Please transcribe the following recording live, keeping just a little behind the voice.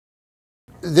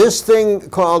this thing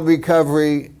called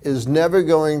recovery is never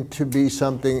going to be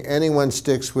something anyone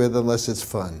sticks with unless it's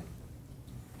fun.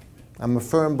 I'm a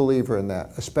firm believer in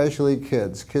that, especially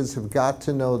kids. Kids have got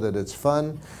to know that it's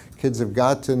fun. Kids have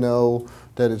got to know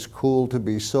that it's cool to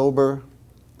be sober.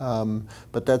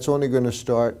 But that's only going to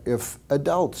start if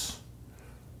adults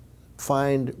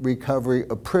find recovery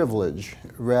a privilege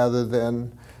rather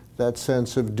than that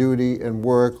sense of duty and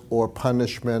work or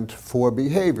punishment for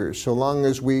behavior. So long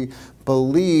as we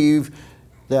believe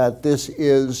that this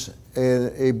is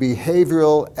a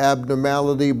behavioral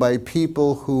abnormality by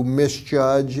people who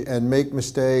misjudge and make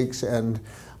mistakes and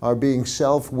are being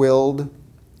self-willed,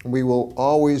 we will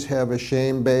always have a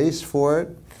shame base for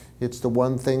it. It's the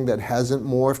one thing that hasn't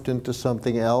morphed into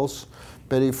something else.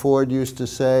 Betty Ford used to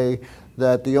say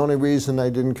that the only reason I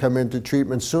didn't come into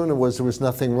treatment sooner was there was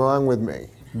nothing wrong with me.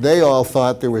 They all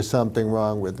thought there was something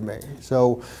wrong with me.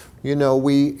 So, you know,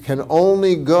 we can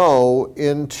only go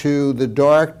into the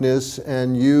darkness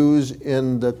and use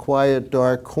in the quiet,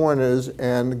 dark corners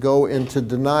and go into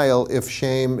denial if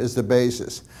shame is the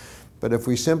basis. But if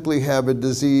we simply have a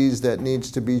disease that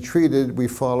needs to be treated, we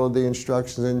follow the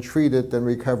instructions and treat it, then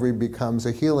recovery becomes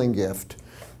a healing gift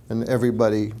and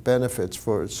everybody benefits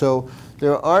for it. So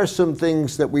there are some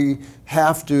things that we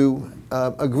have to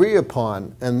agree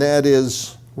upon, and that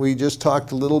is, we just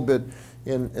talked a little bit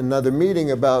in another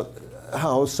meeting about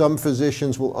how some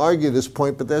physicians will argue this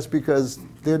point, but that's because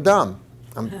they're dumb.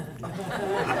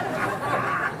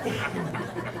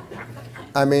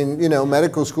 I mean, you know,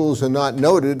 medical schools are not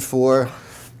noted for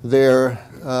their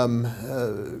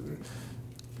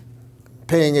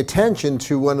paying attention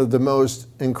to one of the most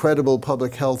incredible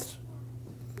public health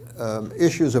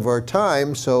issues of our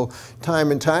time. So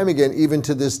time and time again, even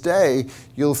to this day,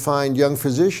 you'll find young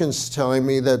physicians telling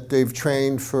me that they've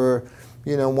trained for,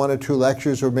 you know, 1 or 2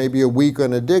 lectures or maybe a week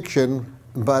on addiction,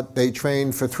 but they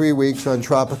trained for 3 weeks on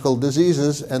tropical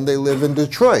diseases and they live in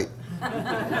Detroit.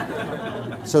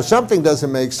 So something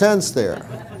doesn't make sense there.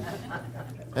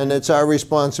 And it's our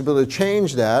responsibility to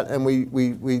change that, and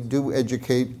we do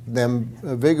educate them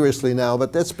vigorously now,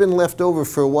 but that's been left over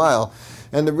for a while.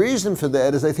 And the reason for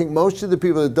that is I think most of the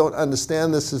people that don't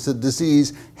understand this as a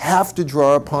disease have to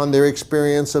draw upon their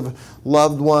experience of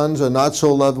loved ones or not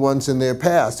so loved ones in their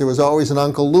past. There was always an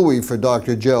Uncle Louie for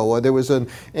Dr. Joe, or there was an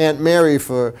Aunt Mary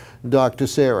for Dr.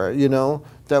 Sarah, you know,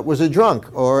 that was a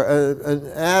drunk or an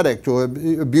addict or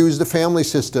abused the family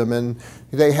system, and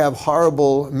they have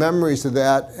horrible memories of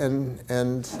that.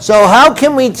 And so how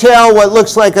can we tell what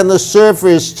looks like on the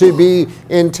surface to be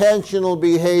intentional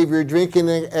behavior, drinking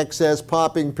in excess,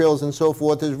 popping pills, and so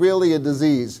forth, is really a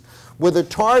disease? With a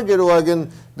target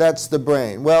organ, that's the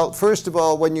brain. Well, first of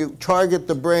all, when you target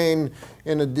the brain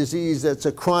in a disease that's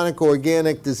a chronic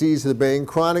organic disease of the brain,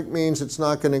 chronic means it's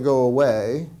not going to go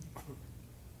away.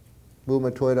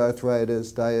 Rheumatoid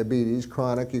arthritis, diabetes,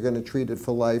 chronic, you're going to treat it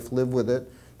for life, live with it.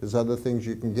 There's other things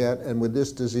you can get. And with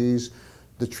this disease,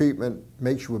 the treatment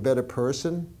makes you a better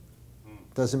person.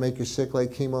 Doesn't make you sick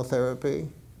like chemotherapy.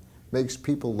 Makes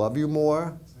people love you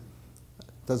more.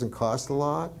 Doesn't cost a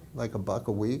lot, like $1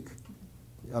 a week.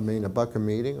 I mean, $1 a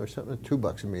meeting or something,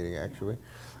 $2 a meeting, actually.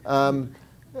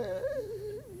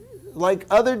 Like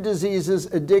other diseases,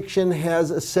 addiction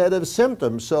has a set of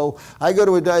symptoms. So I go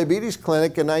to a diabetes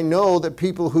clinic and I know that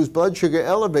people whose blood sugar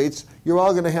elevates, you're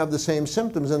all going to have the same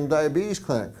symptoms in the diabetes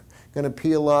clinic. You're going to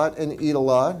pee a lot and eat a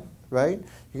lot, right?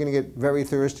 You're going to get very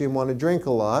thirsty and want to drink a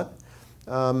lot.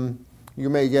 You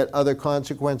may get other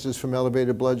consequences from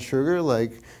elevated blood sugar,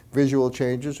 like visual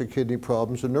changes or kidney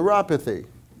problems or neuropathy.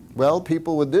 Well,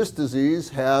 people with this disease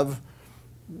have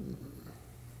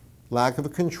lack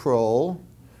of control,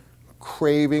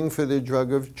 craving for their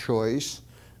drug of choice,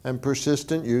 and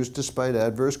persistent use despite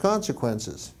adverse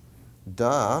consequences.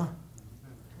 Duh.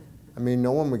 I mean,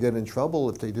 no one would get in trouble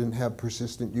if they didn't have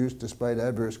persistent use despite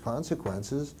adverse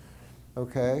consequences.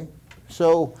 Okay?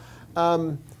 So,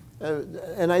 and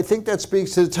I think that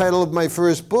speaks to the title of my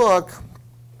first book,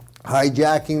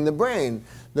 Hijacking the Brain.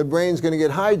 The brain's going to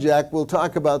get hijacked. We'll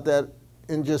talk about that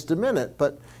in just a minute.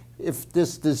 But if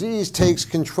this disease takes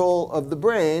control of the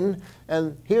brain,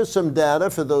 and here's some data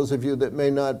for those of you that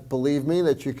may not believe me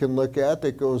that you can look at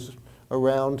that goes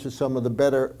around to some of the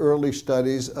better early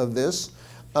studies of this.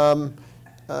 And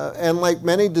like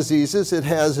many diseases, it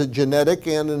has a genetic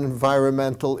and an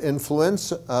environmental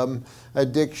influence.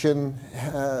 Addiction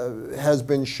has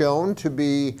been shown to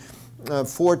be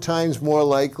 4 times more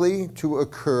likely to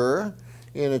occur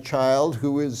in a child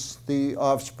who is the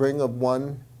offspring of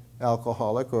one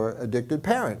alcoholic or addicted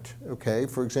parent. Okay,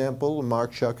 for example,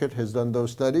 Mark Shuckett has done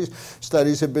those studies.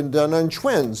 Studies have been done on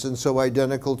twins, and so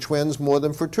identical twins more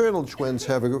than fraternal twins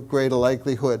have a greater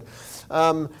likelihood.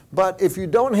 But if you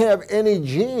don't have any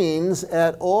genes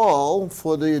at all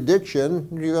for the addiction,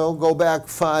 you know, go back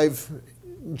 5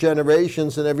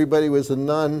 generations and everybody was a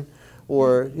nun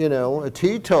or, you know, a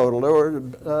teetotaler,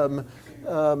 or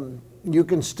you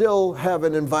can still have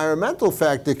an environmental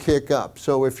factor kick up.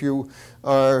 So if you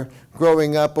are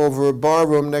growing up over a bar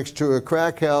room next to a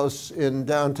crack house in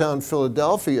downtown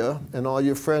Philadelphia and all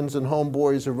your friends and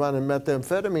homeboys are running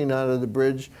methamphetamine out of the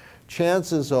bridge,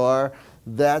 chances are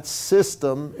that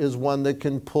system is one that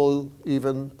can pull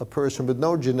even a person with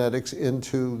no genetics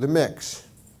into the mix.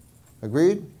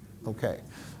 Agreed? Okay.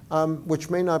 Which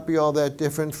may not be all that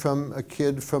different from a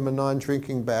kid from a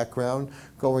non-drinking background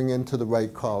going into the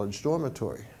right college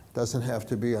dormitory. Doesn't have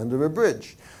to be under a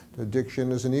bridge.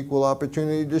 Addiction is an equal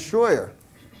opportunity destroyer.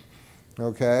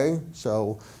 Okay,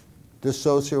 so this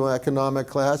socioeconomic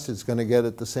class is going to get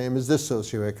it the same as this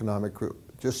socioeconomic group.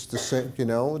 Just the same, you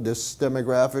know, this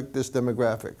demographic,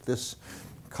 this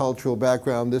cultural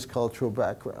background, this cultural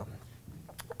background.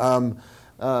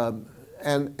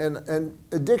 And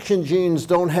addiction genes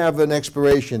don't have an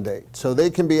expiration date, so they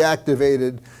can be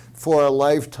activated for a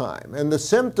lifetime. And the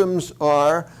symptoms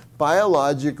are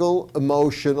biological,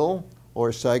 emotional,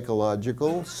 or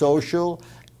psychological, social,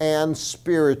 and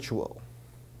spiritual.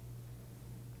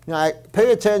 Now,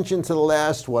 pay attention to the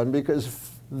last one, because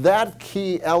if that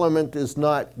key element is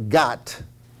not got,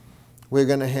 we're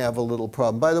going to have a little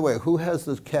problem. By the way, who has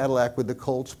the Cadillac with the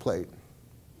Colts plate?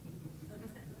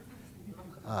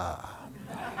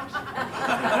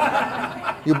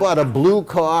 You bought a blue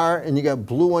car and you got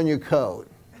blue on your coat.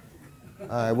 All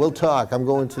right, we'll talk. I'm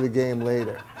going to the game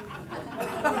later.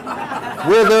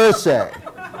 With Ursay.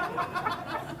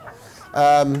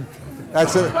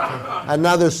 That's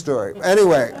another story.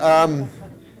 Anyway,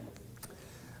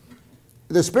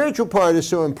 the spiritual part is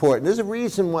so important. There's a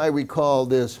reason why we call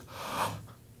this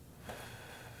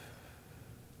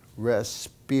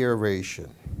respiration.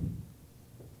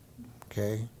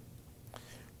 Okay?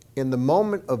 In the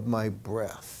moment of my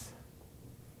breath,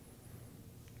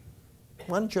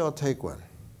 why don't you all take one?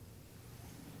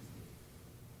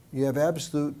 You have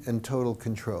absolute and total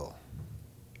control.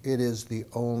 It is the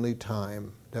only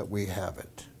time that we have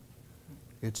it.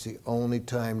 It's the only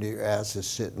time that your ass is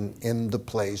sitting in the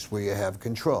place where you have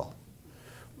control,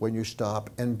 when you stop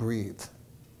and breathe.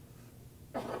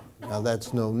 Now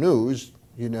that's no news,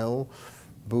 you know.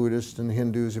 Buddhists and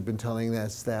Hindus have been telling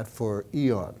us that for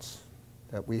eons,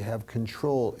 that we have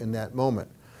control in that moment.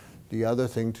 The other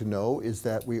thing to know is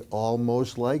that we all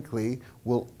most likely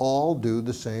will all do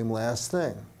the same last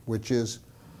thing, which is,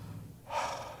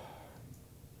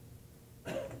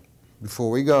 before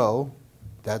we go,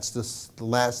 that's the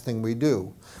last thing we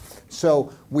do.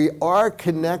 So we are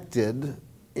connected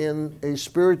in a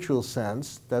spiritual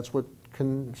sense. That's what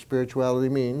spirituality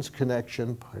means,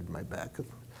 connection. Pardon my back.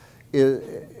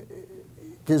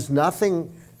 There's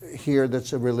nothing here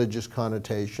that's a religious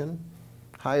connotation.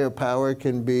 Higher power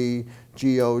can be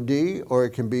G-O-D, or it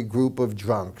can be group of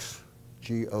drunks,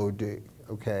 G-O-D,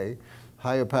 okay?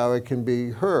 Higher power can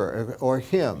be her or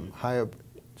him,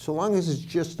 so long as it's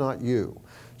just not you.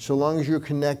 So long as you're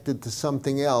connected to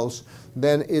something else,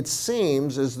 then it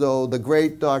seems as though the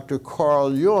great Dr.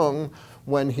 Carl Jung,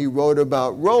 when he wrote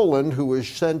about Roland, who was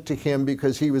sent to him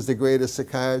because he was the greatest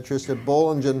psychiatrist at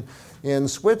Bollingen in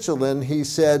Switzerland, he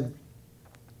said,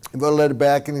 he wrote a letter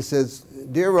back and he says,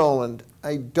 "Dear Roland,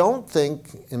 I don't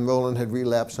think," and Roland had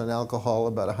relapsed on alcohol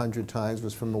about 100 times,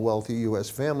 was from a wealthy US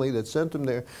family that sent him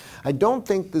there, "I don't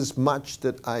think there's much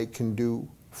that I can do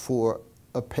for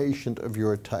a patient of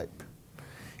your type.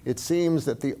 It seems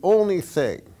that the only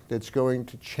thing that's going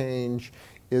to change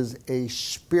is a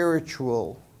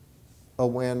spiritual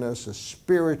awareness, a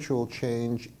spiritual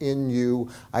change in you.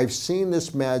 I've seen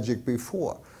this magic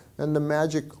before." And the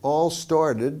magic all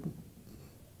started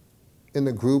in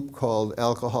a group called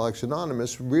Alcoholics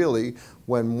Anonymous, really,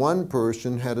 when one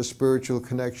person had a spiritual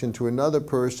connection to another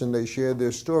person, they shared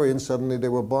their story, and suddenly they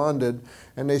were bonded,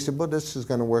 and they said, well, this is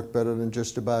going to work better than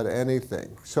just about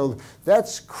anything. So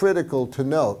that's critical to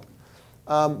note.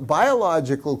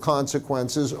 Biological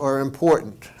consequences are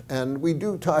important, and we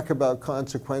do talk about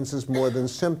consequences more than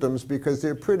symptoms because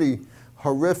they're pretty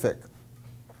horrific.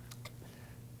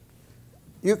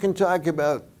 You can talk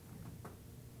about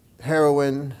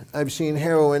heroin. I've seen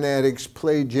heroin addicts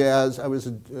play jazz. I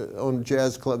was owned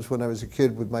jazz clubs when I was a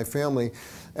kid with my family,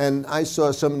 and I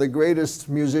saw some of the greatest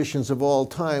musicians of all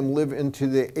time live into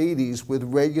their 80s with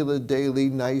regular, daily,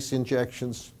 nice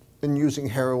injections and using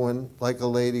heroin like a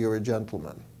lady or a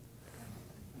gentleman.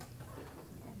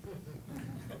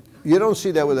 You don't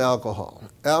see that with alcohol.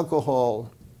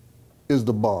 Alcohol is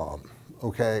the bomb,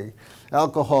 okay?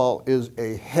 Alcohol is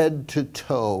a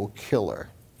head-to-toe killer.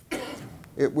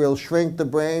 It will shrink the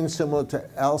brain similar to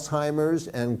Alzheimer's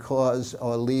and cause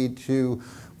or lead to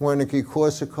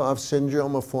Wernicke-Korsakoff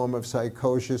syndrome, a form of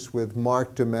psychosis with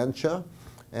marked dementia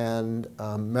and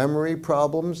memory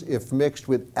problems. If mixed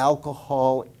with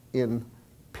alcohol in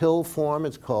pill form,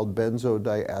 it's called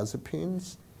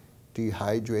benzodiazepines.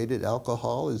 Dehydrated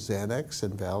alcohol is Xanax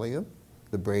and Valium.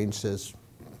 The brain says,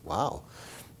 wow,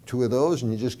 2 of those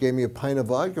and you just gave me a pint of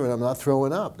vodka and I'm not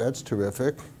throwing up. That's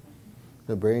terrific.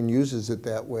 The brain uses it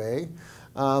that way.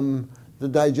 The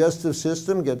digestive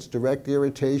system gets direct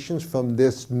irritations from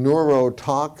this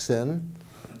neurotoxin.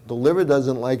 The liver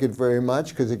doesn't like it very much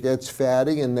because it gets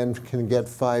fatty and then can get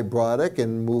fibrotic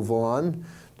and move on.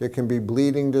 There can be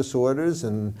bleeding disorders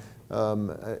and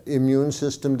immune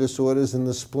system disorders in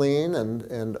the spleen,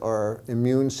 and our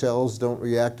immune cells don't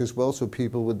react as well, so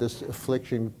people with this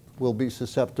affliction will be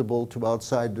susceptible to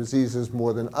outside diseases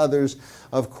more than others.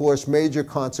 Of course, major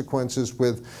consequences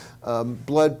with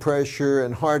blood pressure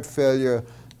and heart failure,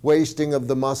 wasting of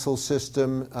the muscle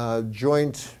system,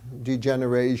 joint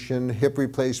degeneration, hip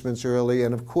replacements early,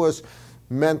 and of course,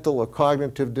 mental or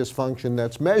cognitive dysfunction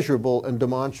that's measurable and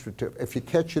demonstrative. If you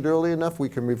catch it early enough, we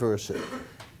can reverse it.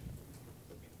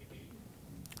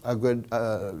 A good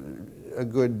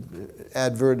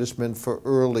advertisement for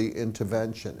early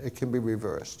intervention. It can be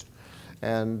reversed.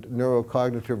 And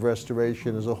neurocognitive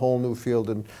restoration is a whole new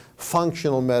field in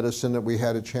functional medicine that we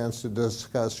had a chance to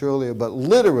discuss earlier, but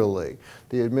literally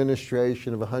the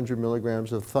administration of 100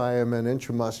 milligrams of thiamine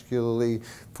intramuscularly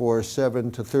for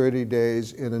 7 to 30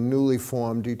 days in a newly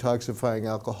formed detoxifying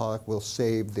alcoholic will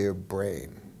save their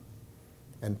brain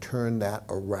and turn that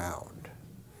around,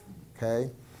 okay?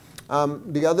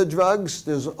 The other drugs,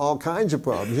 there's all kinds of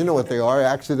problems. You know what they are,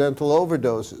 accidental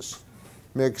overdoses.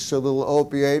 Mix a little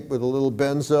opiate with a little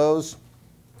benzos,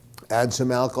 add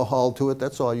some alcohol to it.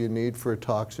 That's all you need for a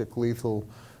toxic, lethal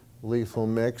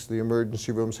mix. The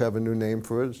emergency rooms have a new name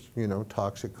for it, you know,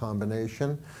 toxic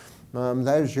combination.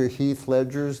 There's your Heath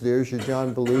Ledgers, there's your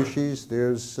John Belushis,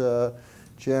 there's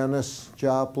Janis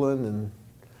Joplin and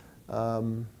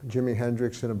Jimi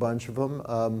Hendrix and a bunch of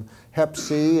them. Hep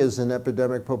C is in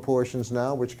epidemic proportions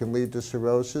now, which can lead to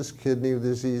cirrhosis, kidney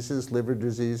diseases, liver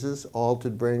diseases,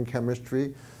 altered brain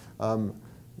chemistry,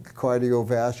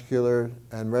 cardiovascular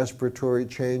and respiratory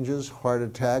changes, heart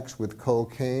attacks with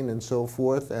cocaine and so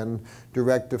forth, and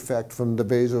direct effect from the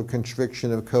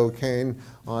vasoconstriction of cocaine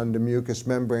on the mucous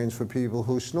membranes for people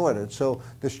who snort it. So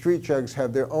the street drugs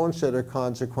have their own set of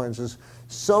consequences.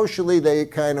 Socially, they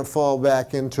kind of fall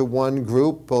back into one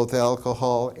group, both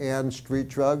alcohol and street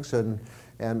drugs and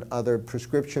other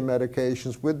prescription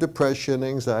medications with depression,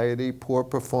 anxiety, poor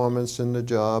performance in the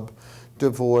job,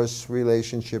 divorce,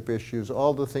 relationship issues,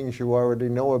 all the things you already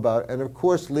know about, and of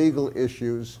course legal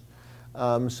issues.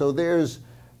 So there's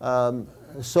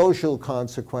social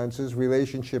consequences.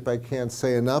 Relationship I can't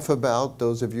say enough about.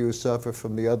 Those of you who suffer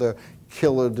from the other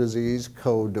killer disease,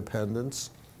 codependence,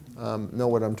 know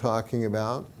what I'm talking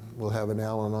about. We'll have an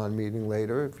Al-Anon meeting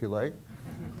later if you like.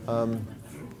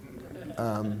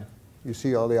 You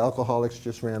see all the alcoholics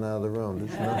just ran out of the room.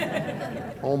 Did you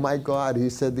know? Oh my God, he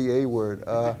said the A word.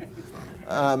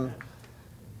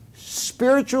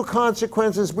 Spiritual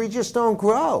consequences, we just don't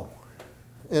grow.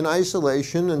 In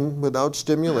isolation and without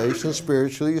stimulation,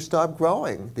 spiritually, you stop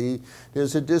growing.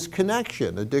 There's a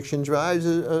disconnection. Addiction drives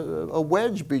a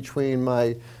wedge between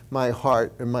my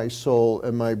heart and my soul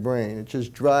and my brain. It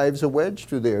just drives a wedge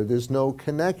through there. There's no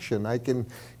connection. I can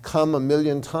come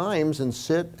 1,000,000 times and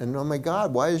sit and, oh my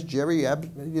God, why is Jerry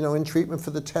in treatment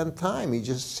for the 10th time? He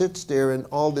just sits there and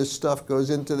all this stuff goes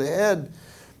into the head.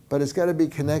 But it's got to be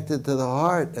connected to the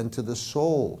heart and to the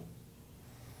soul.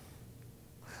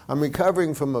 I'm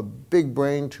recovering from a big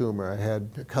brain tumor I had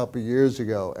a couple years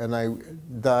ago, and I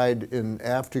died in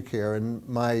aftercare, and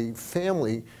my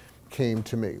family came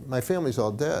to me. My family's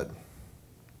all dead.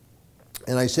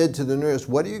 And I said to the nurse,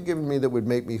 what are you giving me that would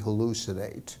make me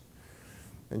hallucinate?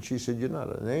 And she said, you're not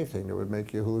on anything that would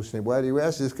make you hallucinate. Why do you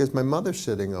ask this? Because my mother's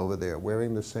sitting over there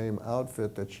wearing the same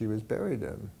outfit that she was buried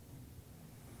in.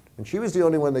 And she was the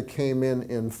only one that came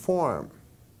in form,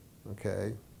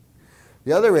 okay?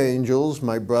 The other angels,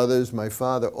 my brothers, my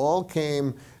father, all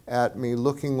came at me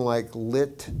looking like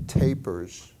lit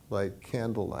tapers, like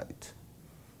candlelight.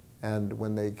 And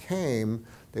when they came,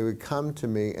 they would come to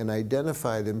me and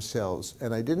identify themselves.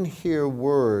 And I didn't hear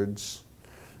words.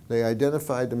 They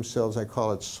identified themselves, I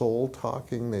call it soul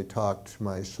talking. They talked to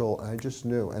my soul. I just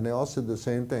knew. And they all said the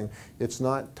same thing. It's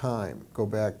not time. Go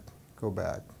back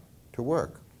to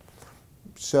work.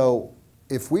 So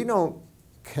if we don't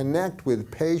connect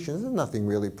with patients, there's nothing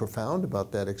really profound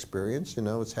about that experience. You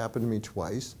know, it's happened to me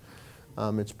twice.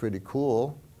 It's pretty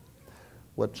cool.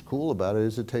 What's cool about it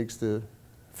is it takes the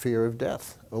fear of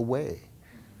death away.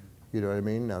 You know what I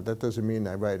mean? Now, that doesn't mean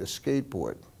I ride a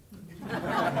skateboard.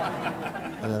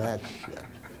 None of that shit.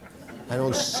 I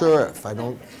don't surf. I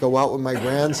don't go out with my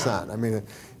grandson. I mean,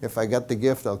 if I got the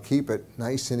gift, I'll keep it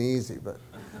nice and easy. But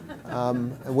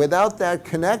without that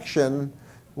connection,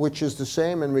 which is the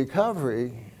same in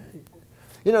recovery,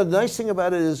 you know, the nice thing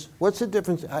about it is, what's the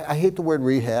difference? I hate the word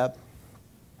rehab,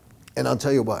 and I'll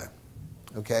tell you why.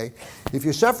 Okay? If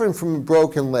you're suffering from a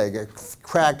broken leg, a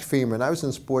cracked femur, and I was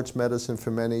in sports medicine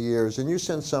for many years, and you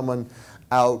send someone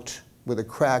out with a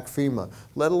cracked femur,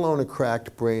 let alone a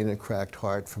cracked brain and cracked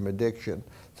heart from addiction,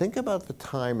 think about the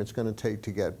time it's going to take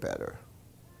to get better.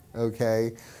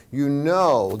 Okay? You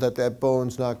know that that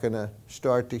bone's not going to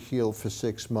start to heal for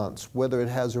 6 months, whether it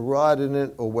has a rod in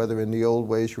it or whether in the old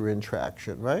ways you're in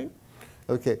traction, right?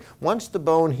 Okay, once the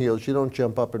bone heals, you don't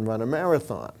jump up and run a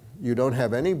marathon. You don't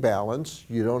have any balance,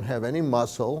 you don't have any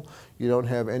muscle, you don't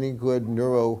have any good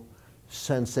neuro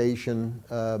sensation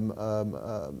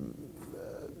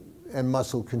and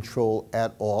muscle control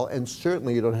at all, and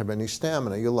certainly you don't have any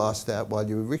stamina. You lost that while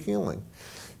you were healing.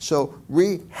 So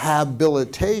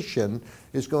rehabilitation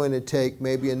is going to take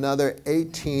maybe another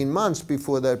 18 months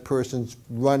before that person's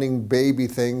running baby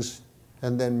things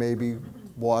and then maybe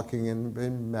walking in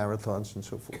marathons and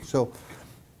so forth. So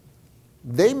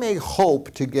they may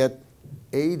hope to get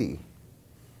 80,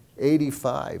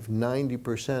 85,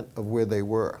 90% of where they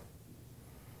were.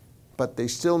 But they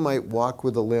still might walk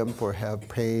with a limp or have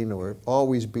pain or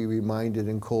always be reminded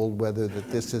in cold weather that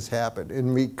this has happened.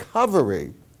 In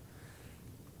recovery,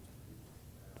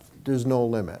 there's no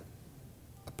limit.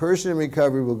 A person in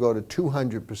recovery will go to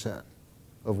 200%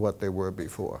 of what they were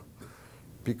before.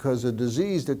 Because a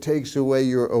disease that takes away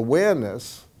your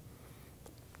awareness,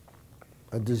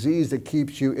 a disease that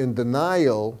keeps you in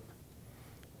denial,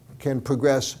 can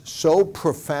progress so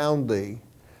profoundly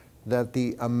that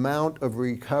the amount of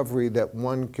recovery that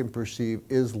one can perceive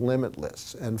is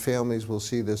limitless. And families will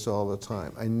see this all the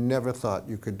time. I never thought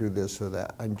you could do this or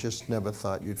that. I just never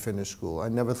thought you'd finish school. I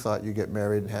never thought you'd get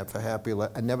married and have a happy life.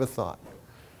 I never thought.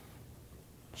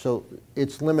 So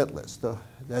it's limitless.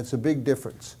 That's a big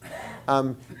difference.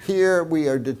 Here we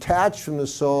are detached from the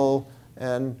soul,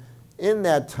 and in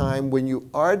that time when you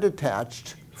are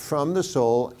detached from the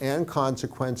soul and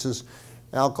consequences,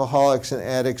 alcoholics and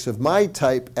addicts of my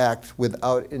type act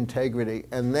without integrity,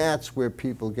 and that's where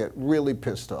people get really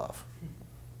pissed off.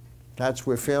 That's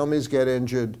where families get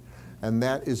injured, and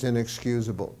that is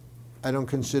inexcusable. I don't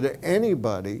consider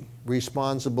anybody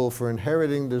responsible for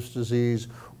inheriting this disease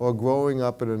or growing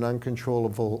up in an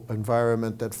uncontrollable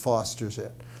environment that fosters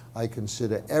it. I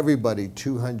consider everybody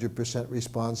 200%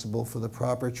 responsible for the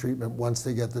proper treatment once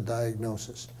they get the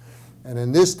diagnosis. And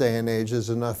in this day and age, there's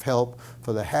enough help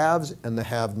for the haves and the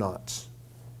have-nots.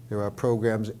 There are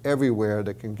programs everywhere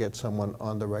that can get someone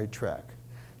on the right track.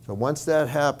 So once that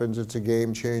happens, it's a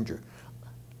game changer.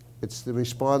 It's the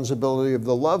responsibility of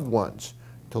the loved ones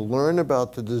to learn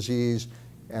about the disease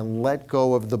and let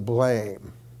go of the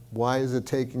blame. Why is it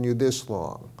taking you this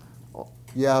long?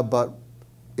 Yeah, but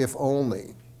if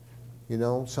only. You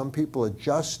know, some people are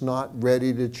just not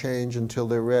ready to change until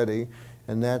they're ready,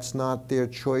 and that's not their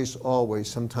choice always.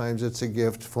 Sometimes it's a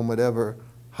gift from whatever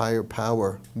higher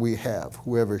power we have,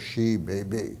 whoever she may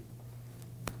be.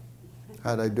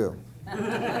 How'd I do?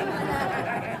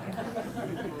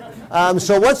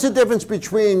 So what's the difference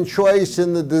between choice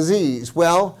and the disease?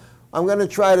 Well, I'm going to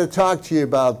try to talk to you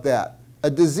about that. A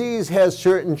disease has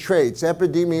certain traits,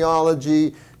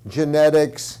 epidemiology,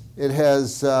 genetics, it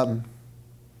has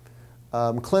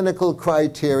clinical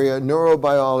criteria,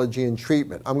 neurobiology, and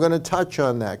treatment. I'm going to touch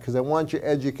on that because I want you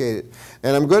educated.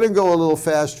 And I'm going to go a little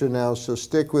faster now, so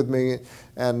stick with me.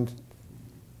 And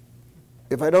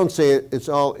if I don't say it, it's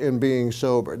all in being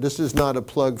sober. This is not a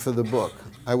plug for the book.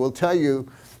 I will tell you,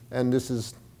 and this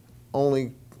is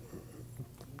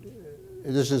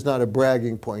not a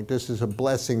bragging point, this is a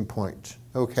blessing point,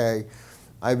 okay?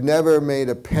 I've never made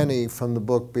a penny from the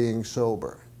book being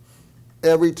sober.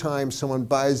 Every time someone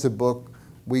buys the book,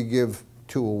 we give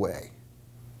 2 away.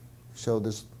 So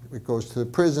it goes to the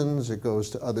prisons, it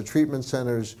goes to other treatment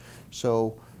centers,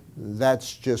 so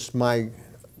that's just my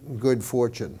good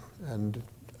fortune, and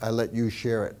I let you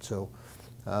share it. So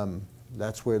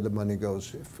that's where the money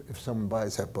goes if someone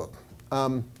buys that book.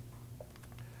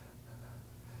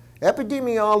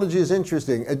 Epidemiology is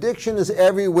interesting. Addiction is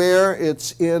everywhere.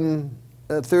 It's in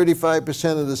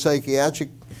 35% of the psychiatric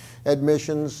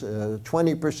admissions,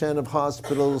 20% of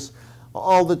hospitals.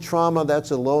 All the trauma,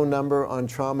 that's a low number on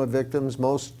trauma victims.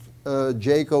 Most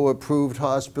JACO-approved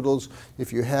hospitals,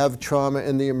 if you have trauma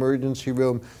in the emergency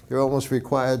room, you're almost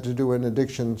required to do an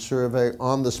addiction survey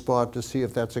on the spot to see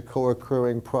if that's a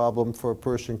co-occurring problem for a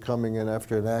person coming in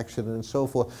after an accident and so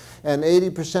forth. And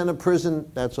 80% of prison,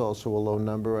 that's also a low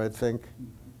number, I think.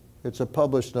 It's a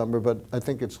published number, but I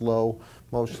think it's low.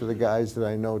 Most of the guys that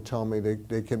I know tell me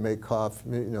they can make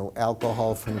coffee,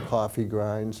 alcohol from coffee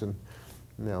grinds and,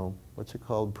 what's it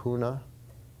called, puna?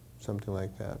 Something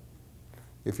like that.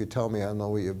 If you tell me, I'll know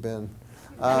where you've been.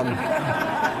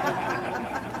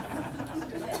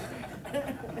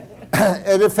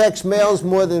 It affects males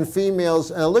more than females.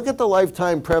 And look at the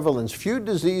lifetime prevalence. Few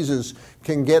diseases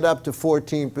can get up to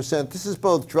 14%. This is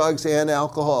both drugs and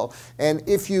alcohol. And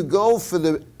if you go for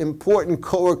the important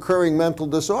co-occurring mental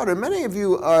disorder, many of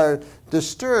you are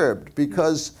disturbed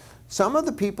because some of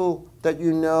the people that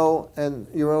you know and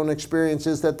your own experience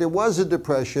is that there was a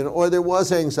depression or there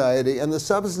was anxiety, and the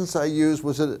substance I used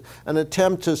was an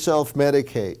attempt to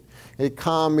self-medicate. It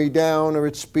calmed me down or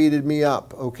it speeded me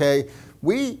up, okay?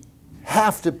 We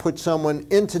have to put someone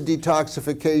into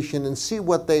detoxification and see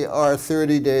what they are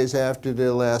 30 days after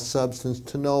their last substance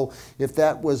to know if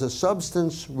that was a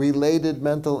substance-related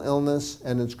mental illness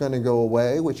and it's going to go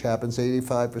away, which happens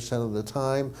 85% of the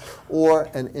time, or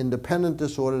an independent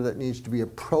disorder that needs to be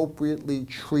appropriately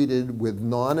treated with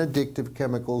non-addictive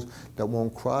chemicals that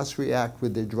won't cross-react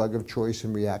with their drug of choice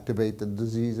and reactivate the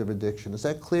disease of addiction. Is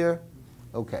that clear?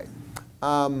 Okay.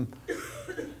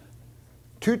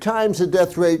 2 times the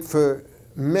death rate for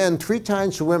men, 3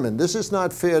 times for women. This is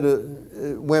not fair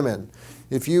to women.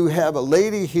 If you have a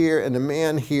lady here and a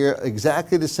man here,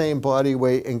 exactly the same body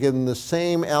weight and given the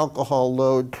same alcohol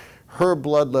load, her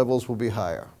blood levels will be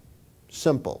higher.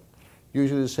 Simple.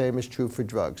 Usually the same is true for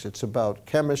drugs. It's about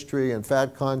chemistry and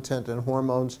fat content and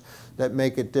hormones that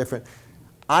make it different.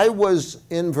 I was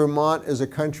in Vermont as a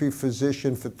country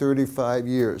physician for 35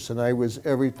 years, and I was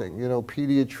everything,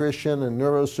 pediatrician and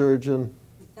neurosurgeon,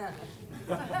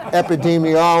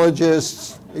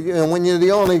 epidemiologists. When you're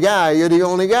the only guy, you're the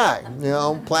only guy,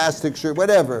 plastics or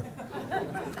whatever.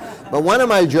 But one of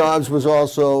my jobs was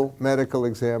also medical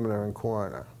examiner and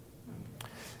coroner.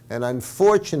 And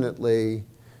unfortunately,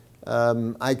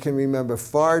 I can remember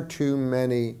far too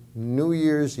many New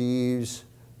Year's Eves,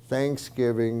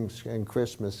 Thanksgivings, and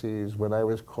Christmas Eves when I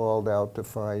was called out to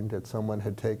find that someone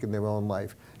had taken their own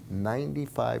life.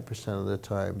 95% of the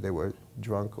time they were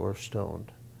drunk or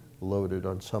stoned, loaded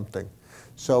on something.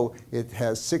 So it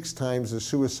has 6 times the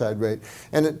suicide rate.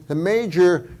 And the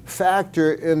major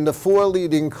factor in the 4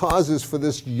 leading causes for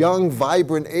this young,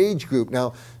 vibrant age group.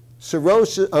 Now,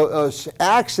 cirrhosis,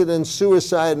 accidents,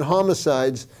 suicide, and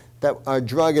homicides that are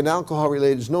drug and alcohol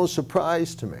related is no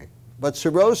surprise to me. But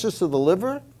cirrhosis of the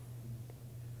liver,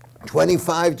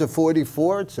 25 to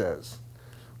 44, it says.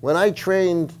 When I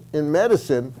trained in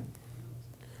medicine,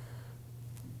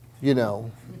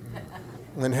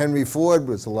 when Henry Ford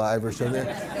was alive or something.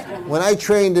 When I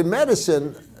trained in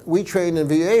medicine, we trained in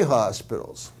VA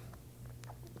hospitals.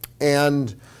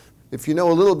 And if you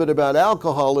know a little bit about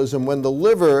alcoholism, when the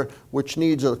liver, which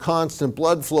needs a constant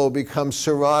blood flow, becomes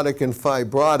cirrhotic and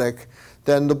fibrotic,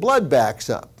 then the blood backs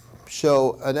up.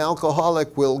 So an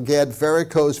alcoholic will get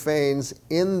varicose veins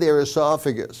in their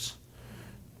esophagus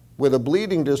with a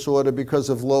bleeding disorder because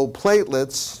of low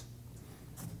platelets,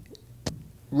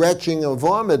 retching or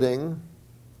vomiting,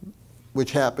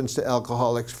 which happens to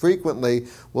alcoholics frequently,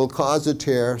 will cause a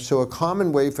tear. So a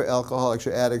common way for alcoholics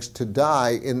or addicts to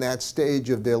die in that stage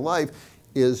of their life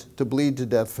is to bleed to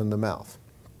death from the mouth.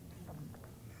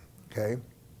 Okay?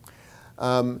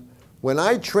 When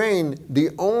I trained, the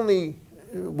only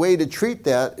way to treat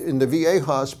that in the VA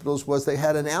hospitals was they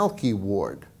had an alky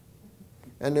ward.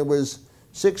 And there was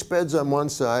 6 beds on one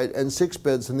side and 6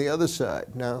 beds on the other side.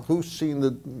 Now, who's seen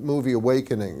the movie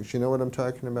Awakenings? You know what I'm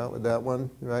talking about with that one,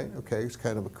 right? Okay, it's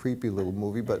kind of a creepy little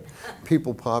movie, but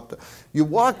people popped up. You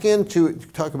walk into,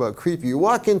 talk about creepy, you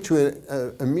walk into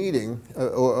a meeting,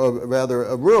 or rather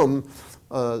a room,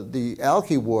 the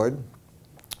alky ward,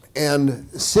 and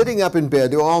sitting up in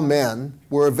bed, they're all men,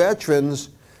 were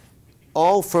veterans,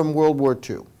 all from World War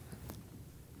II,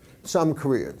 some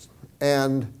Koreans.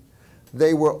 And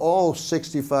they were all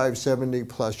 65, 70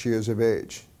 plus years of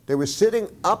age. They were sitting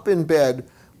up in bed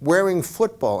wearing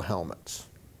football helmets,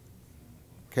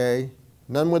 okay?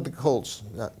 None with the Colts,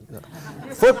 no.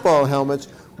 Football helmets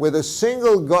with a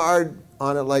single guard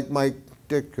on it like Mike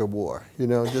Ditka wore,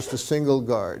 just a single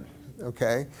guard,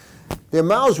 okay? their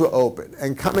mouths were open,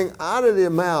 and coming out of their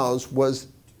mouths was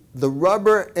the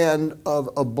rubber end of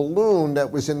a balloon that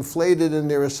was inflated in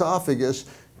their esophagus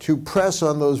to press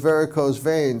on those varicose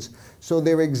veins. So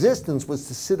their existence was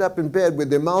to sit up in bed with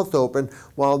their mouth open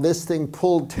while this thing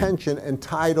pulled tension and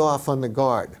tied off on the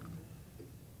guard.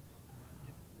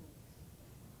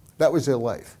 That was their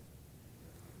life.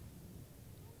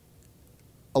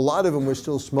 A lot of them were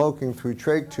still smoking through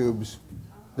trach tubes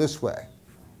this way.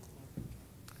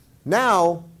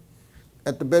 Now,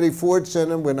 at the Betty Ford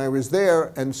Center, when I was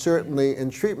there, and certainly in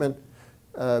treatment,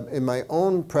 in my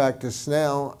own practice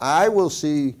now, I will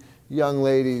see young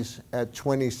ladies at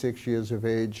 26 years of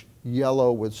age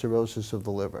yellow with cirrhosis of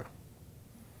the liver.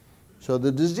 So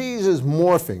the disease is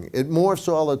morphing. It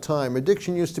morphs all the time.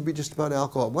 Addiction used to be just about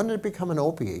alcohol. When did it become an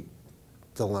opiate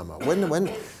dilemma?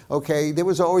 Okay, there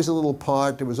was always a little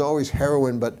pot, there was always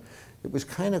heroin, but it was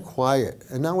kind of quiet.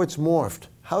 And now it's morphed.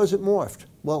 How is it morphed?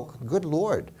 Well, good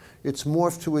Lord, it's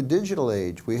morphed to a digital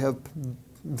age. We have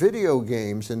video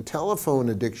games and telephone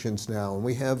addictions now, and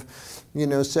we have, you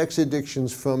know, sex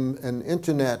addictions from an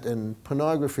internet and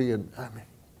pornography, and I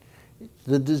mean,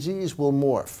 the disease will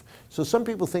morph. So some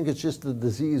people think it's just the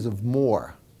disease of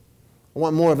more. I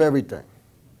want more of everything,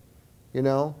 you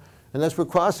know? And that's where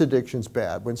cross addiction's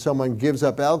bad, when someone gives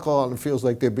up alcohol and feels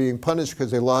like they're being punished because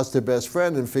they lost their best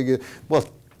friend and figure, well,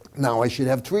 now I should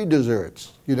have 3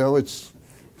 desserts. You know, it's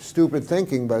stupid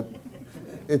thinking, but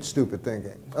it's stupid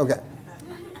thinking. Okay.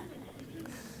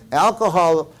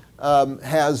 Alcohol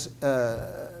has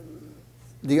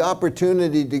the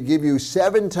opportunity to give you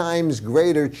 7 times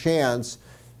greater chance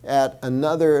at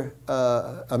another,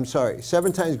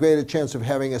 7 times greater chance of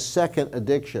having a second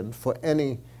addiction for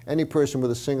any person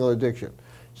with a single addiction.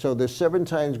 So they're 7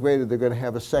 times greater they're going to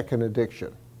have a second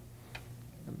addiction.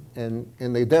 And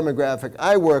in the demographic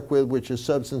I work with, which is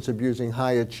substance abusing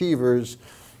high achievers,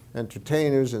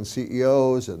 entertainers and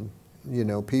CEOs and, you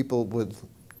know, people with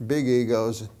big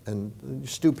egos and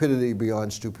stupidity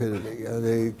beyond stupidity.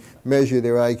 They measure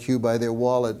their IQ by their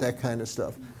wallet, that kind of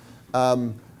stuff.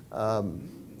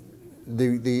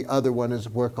 The other one is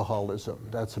workaholism.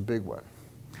 That's a big one.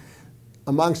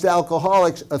 Amongst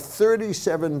alcoholics, a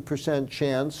 37%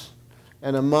 chance,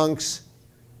 and amongst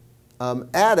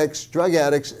addicts, drug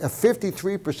addicts, a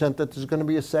 53% that there's going to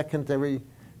be a secondary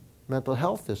mental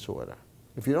health disorder.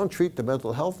 If you don't treat the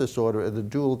mental health disorder or the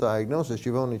dual diagnosis,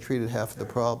 you've only treated half the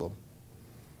problem.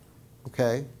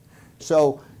 Okay?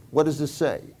 So what does this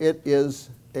say? It is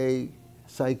a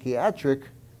psychiatric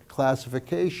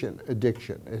classification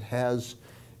addiction.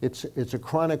 It's a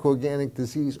chronic organic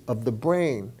disease of the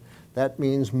brain. That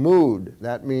means mood.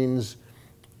 That means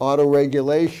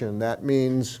autoregulation. That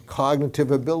means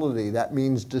cognitive ability. That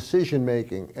means decision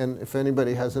making. And if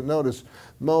anybody hasn't noticed,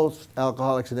 most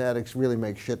alcoholics and addicts really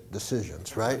make shit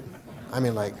decisions, right? I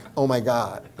mean, like, oh my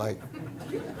God, like,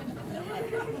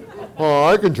 oh,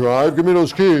 I can drive. Give me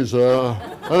those keys. I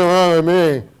don't know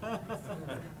me.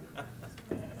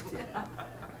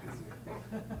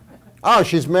 Oh,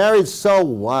 she's married. So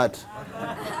what?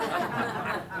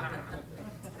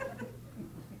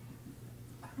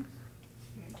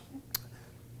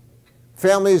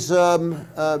 Families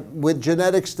with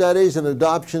genetic studies and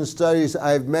adoption studies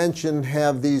I've mentioned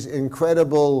have these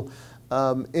incredible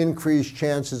increased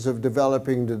chances of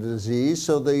developing the disease.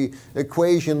 So the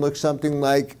equation looks something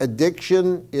like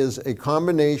addiction is a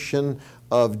combination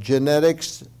of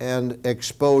genetics and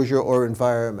exposure or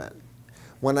environment.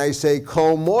 When I say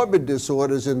comorbid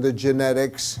disorders in the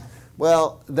genetics,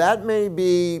 well, that may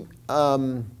be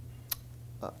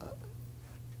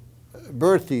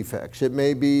birth defects. It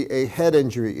may be a head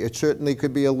injury. It certainly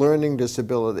could be a learning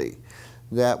disability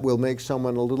that will make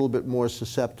someone a little bit more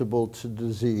susceptible to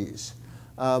disease.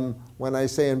 When I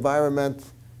say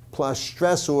environment plus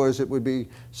stressors, it would be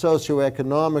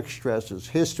socioeconomic stresses,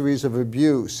 histories of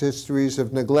abuse, histories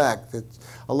of neglect.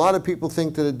 A lot of people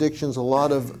think that addiction's a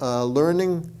lot of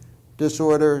learning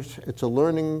disorders. It's a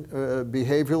learning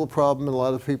behavioral problem, and a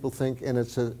lot of people think, and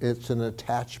it's an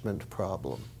attachment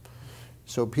problem.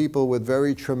 So people with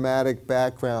very traumatic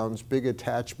backgrounds, big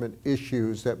attachment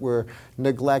issues that were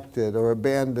neglected or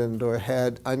abandoned or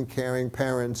had uncaring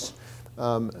parents,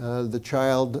 the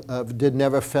child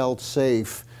never felt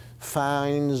safe,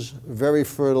 finds very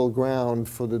fertile ground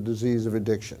for the disease of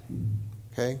addiction.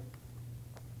 Okay?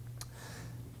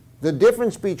 The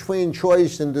difference between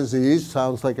choice and disease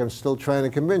sounds like I'm still trying to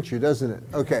convince you, doesn't it?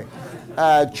 Okay.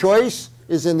 Choice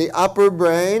is in the upper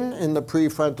brain, in the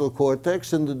prefrontal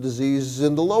cortex, and the disease is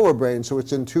in the lower brain, so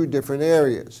it's in 2 different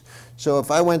areas. So if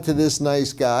I went to this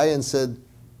nice guy and said,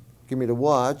 give me the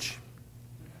watch,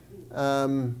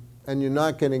 and you're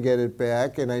not going to get it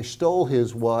back, and I stole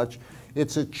his watch.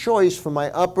 It's a choice for my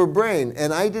upper brain,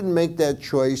 and I didn't make that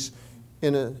choice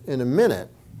in a minute.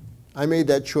 I made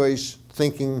that choice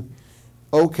thinking,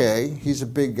 okay, he's a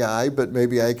big guy, but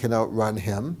maybe I can outrun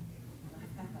him.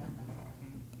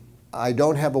 I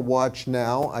don't have a watch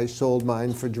now. I sold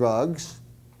mine for drugs.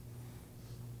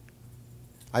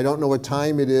 I don't know what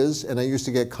time it is, and I used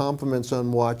to get compliments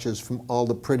on watches from all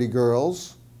the pretty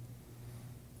girls.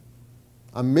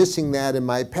 I'm missing that in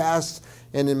my past,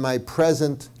 and in my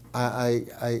present,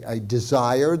 I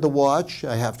desire the watch.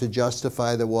 I have to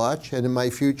justify the watch, and in my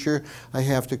future, I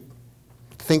have to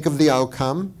think of the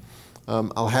outcome.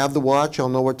 I'll have the watch. I'll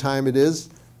know what time it is.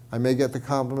 I may get the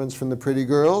compliments from the pretty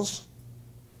girls.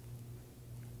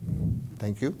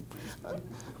 Thank you.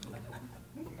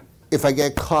 If I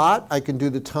get caught, I can do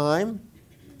the time.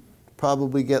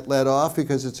 Probably get let off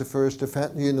because it's a first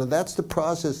offense. You know, that's the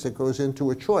process that goes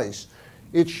into a choice.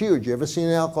 It's huge. You ever seen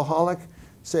an alcoholic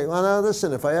say, well, now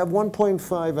listen, if I have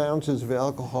 1.5 ounces of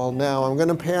alcohol now, I'm going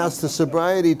to pass the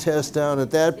sobriety test down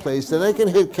at that place. Then I can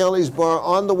hit Kelly's Bar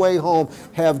on the way home,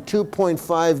 have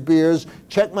 2.5 beers,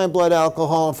 check my blood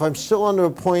alcohol. If I'm still under a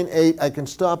 0.8, I can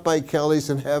stop by Kelly's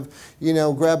and have, you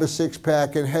know, grab a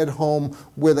six-pack and head home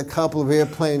with a couple of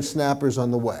airplane snappers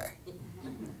on the way.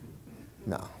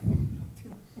 No.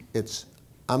 It's,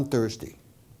 I'm thirsty.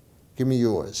 Give me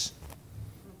yours.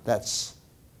 That's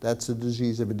a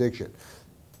disease of addiction.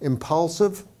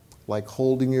 Impulsive, like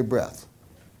holding your breath.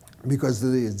 Because the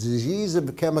disease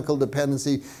of chemical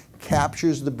dependency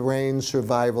captures the brain's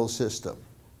survival system.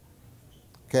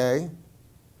 Okay?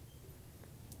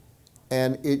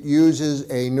 And it uses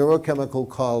a neurochemical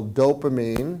called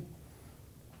dopamine,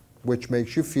 which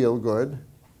makes you feel good,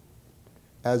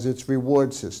 as its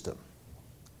reward system.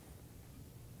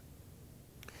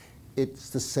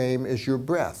 It's the same as your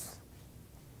breath.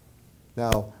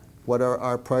 Now, what are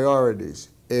our priorities?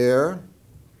 Air,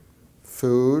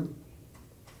 food,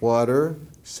 water,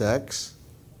 sex.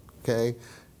 Okay?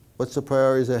 What's the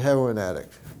priorities of a heroin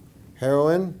addict?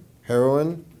 Heroin,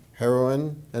 heroin,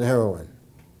 heroin, and heroin.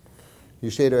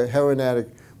 You say to a heroin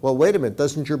addict, well, wait a minute,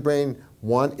 doesn't your brain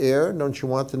want air? Don't you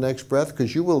want the next breath?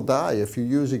 Because you will die if you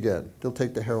use again. They'll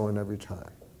take the heroin every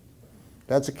time.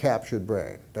 That's a captured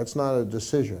brain. That's not a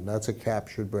decision. That's a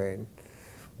captured brain,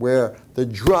 where the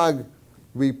drug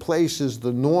replaces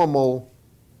the normal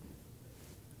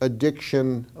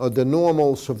addiction or the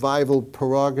normal survival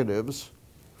prerogatives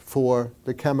for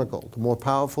the chemical. The more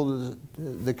powerful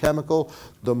the chemical,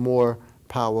 the more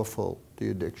powerful the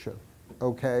addiction.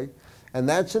 Okay? And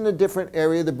that's in a different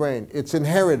area of the brain. It's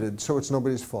inherited, so it's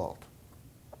nobody's fault.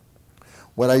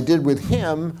 What I did with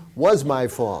him was my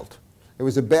fault. It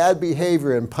was a bad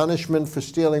behavior, and punishment for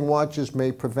stealing watches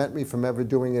may prevent me from ever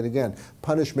doing it again.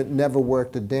 Punishment never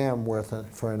worked a damn worth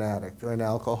for an addict or an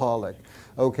alcoholic.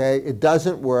 Okay? It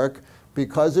doesn't work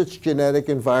because it's genetic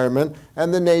environment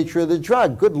and the nature of the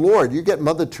drug. Good Lord, you get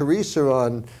Mother Teresa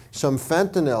on some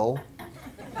fentanyl,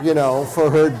 you know,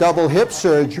 for her double hip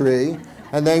surgery,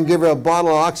 and then give her a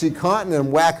bottle of OxyContin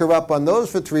and whack her up on those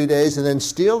for 3 days and then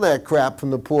steal that crap from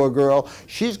the poor girl.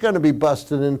 She's going to be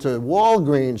busted into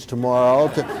Walgreens tomorrow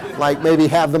to, like, maybe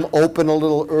have them open a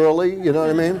little early, you know what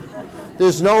I mean?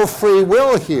 There's no free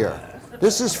will here.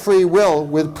 This is free will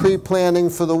with pre-planning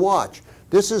for the watch.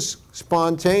 This is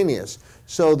spontaneous.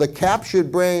 So the captured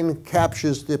brain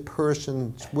captures the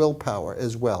person's willpower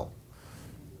as well.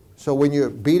 So when you're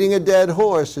beating a dead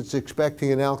horse, it's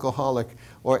expecting an alcoholic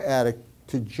or addict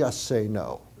to just say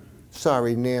no.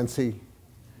 Sorry, Nancy,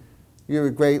 you're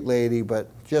a great lady, but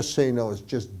just say no is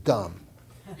just dumb.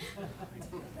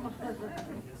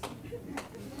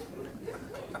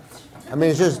 I mean,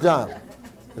 it's just dumb.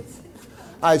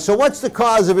 All right, so what's the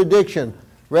cause of addiction?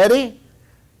 Ready?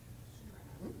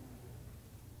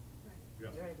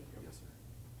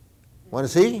 Want to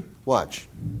see? Watch.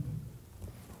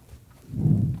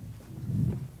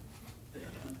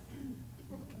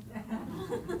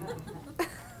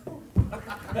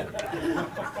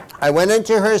 I went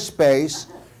into her space.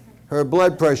 Her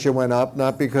blood pressure went up,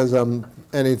 not because I'm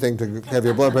anything to have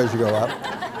your blood pressure go up.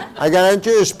 I got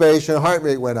into her space and her heart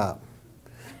rate went up.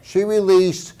 She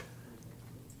released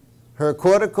her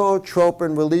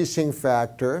corticotropin releasing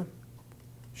factor.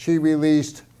 She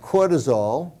released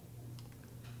cortisol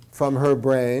from her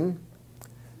brain,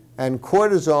 and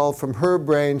cortisol from her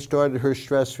brain started her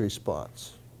stress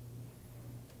response.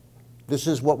 This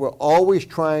is what we're always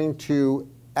trying to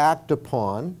act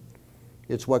upon.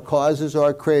 It's what causes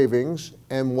our cravings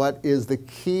and what is the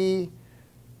key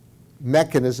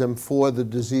mechanism for the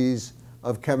disease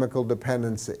of chemical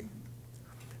dependency.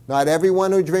 Not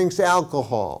everyone who drinks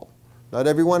alcohol Not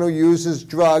everyone who uses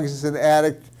drugs is an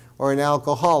addict or an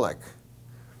alcoholic.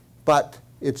 But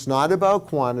it's not about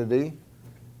quantity.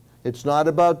 It's not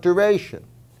about duration.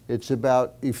 It's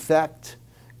about effect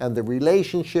and the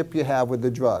relationship you have with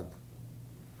the drug.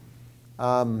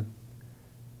 How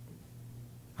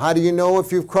do you know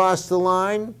if you've crossed the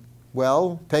line?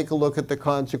 Well, take a look at the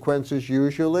consequences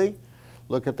usually.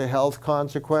 Look at the health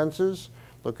consequences.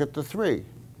 Look at the three: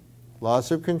 loss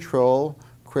of control,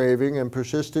 craving, and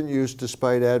persistent use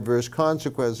despite adverse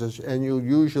consequences, and you'll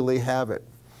usually have it.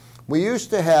 We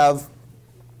used to have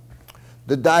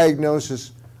the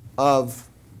diagnosis of,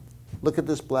 look at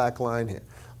this black line here,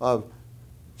 of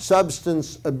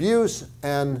substance abuse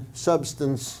and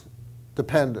substance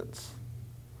dependence.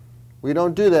 We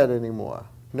don't do that anymore.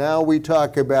 Now we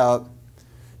talk about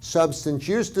substance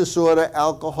use disorder,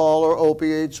 alcohol or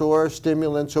opiates or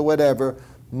stimulants or whatever,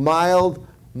 mild,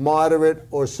 moderate,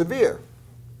 or severe,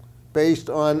 based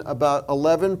on about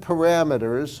 11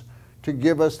 parameters to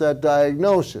give us that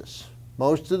diagnosis.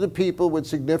 Most of the people with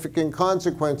significant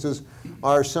consequences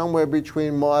are somewhere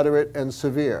between moderate and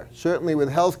severe. Certainly with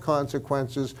health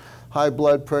consequences, high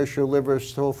blood pressure, liver,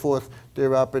 so forth,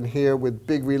 they're up in here. With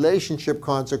big relationship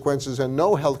consequences and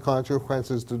no health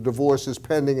consequences, the divorce is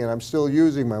pending and I'm still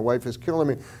using, my wife is killing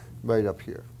me, right up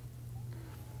here.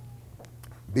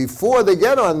 Before they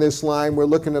get on this line, we're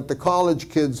looking at the college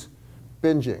kids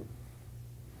binging,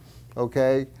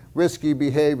 okay? Risky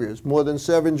behaviors, more than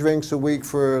 7 drinks a week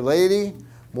for a lady,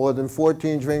 more than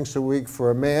 14 drinks a week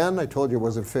for a man. I told you it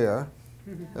wasn't fair,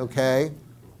 okay?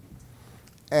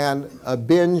 And a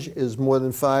binge is more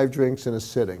than 5 drinks in a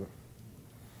sitting.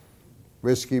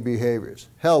 Risky behaviors.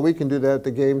 Hell, we can do that at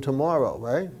the game tomorrow,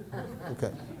 right?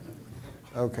 Okay,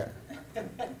 okay.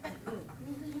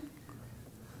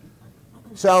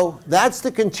 So that's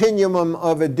the continuum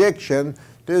of addiction.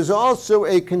 There's also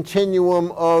a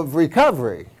continuum of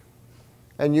recovery.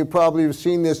 And you probably have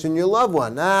seen this in your loved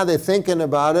one. They're thinking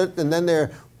about it, and then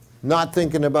they're not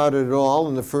thinking about it at all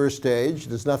in the first stage.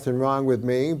 There's nothing wrong with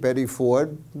me. Betty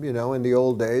Ford, you know, in the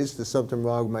old days, there's something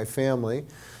wrong with my family.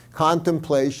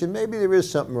 Contemplation, maybe there is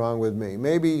something wrong with me.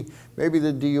 Maybe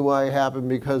the DUI happened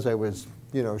because I was,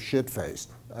 you know, shit-faced.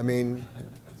 I mean,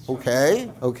 okay,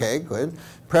 good.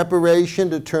 Preparation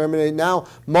to terminate. Now,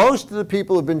 most of the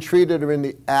people who have been treated are in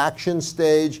the action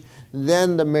stage,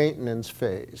 then the maintenance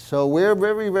phase. So we're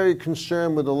very, very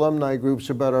concerned with alumni groups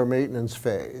about our maintenance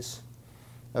phase.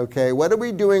 Okay, what are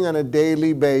we doing on a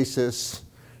daily basis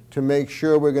to make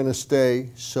sure we're going to stay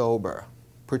sober?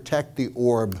 Protect the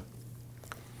orb.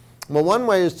 Well, one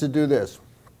way is to do this.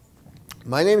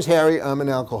 My name's Harry, I'm an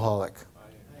alcoholic.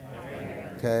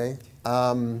 Okay,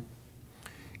 and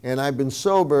I've been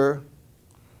sober.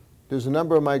 There's a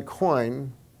number of my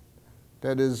coin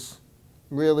that is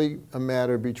really a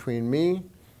matter between me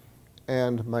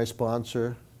and my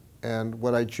sponsor and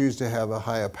what I choose to have a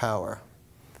higher power.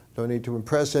 Don't need to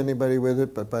impress anybody with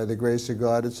it, but by the grace of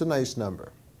God, it's a nice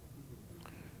number.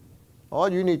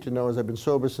 All you need to know is I've been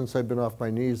sober since I've been off my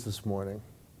knees this morning.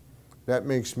 That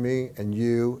makes me and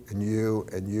you and you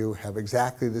and you have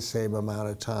exactly the same amount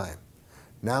of time.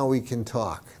 Now we can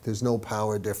talk. There's no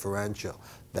power differential.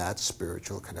 That's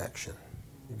spiritual connection.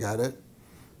 You got it?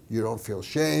 You don't feel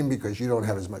shame because you don't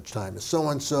have as much time as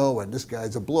so-and-so, and this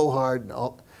guy's a blowhard. And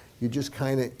all. You just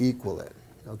kind of equal it,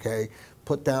 okay?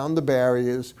 Put down the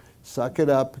barriers, suck it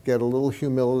up, get a little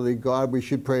humility. God, we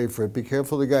should pray for it. Be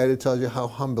careful the guy that tells you how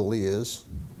humble he is.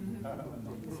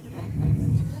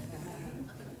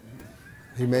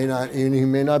 He may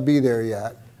not be there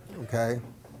yet, okay?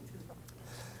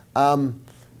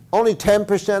 Only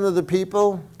 10% of the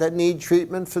people that need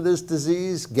treatment for this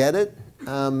disease get it.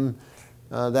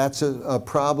 That's a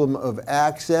problem of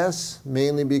access,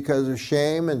 mainly because of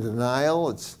shame and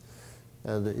denial. It's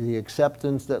the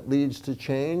acceptance that leads to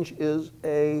change is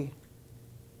a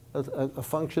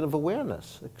function of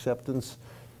awareness. Acceptance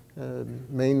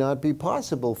may not be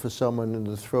possible for someone in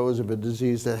the throes of a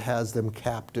disease that has them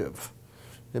captive.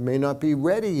 They may not be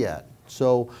ready yet.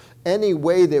 So any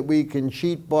way that we can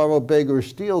cheat, borrow, beg, or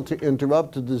steal to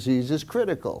interrupt the disease is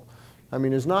critical. I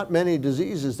mean, there's not many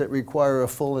diseases that require a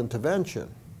full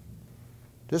intervention.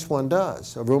 This one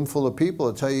does. A room full of people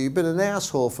will tell you, you've been an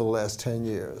asshole for the last 10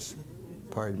 years.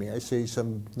 Pardon me, I say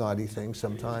some naughty things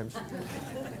sometimes.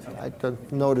 I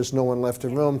noticed no one left the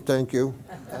room, thank you.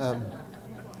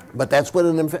 But that's what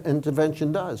an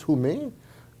intervention does. Who, me?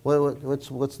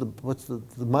 What's the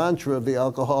mantra of the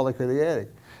alcoholic or the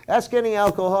addict? Ask any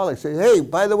alcoholic, say, hey,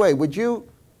 by the way, would you,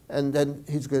 and then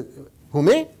he's going, who,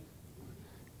 me?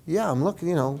 Yeah, I'm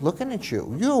looking, looking at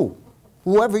you. You,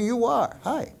 whoever you are.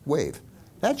 Hi, wave.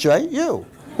 That's right, you.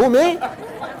 Who, me?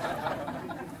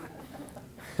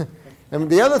 And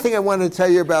the other thing I wanted to tell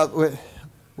you about,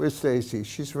 where's Stacy?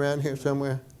 She's around here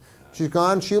somewhere. She's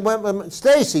gone. She went.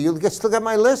 Stacy, you still got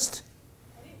my list?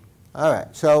 All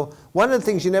right. So one of the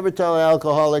things you never tell an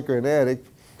alcoholic or an addict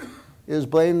is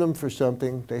blame them for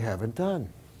something they haven't done.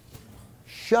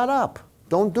 Shut up.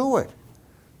 Don't do it.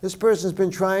 This person's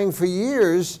been trying for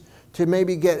years to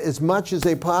maybe get as much as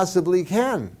they possibly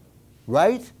can,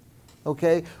 right?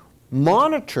 Okay?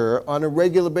 Monitor on a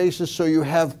regular basis so you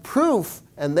have proof,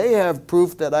 and they have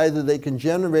proof that either they can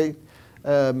generate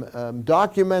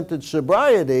documented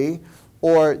sobriety,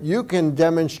 or you can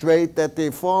demonstrate that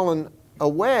they've fallen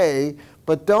away,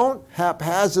 but don't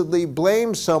haphazardly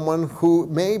blame someone who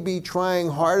may be trying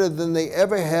harder than they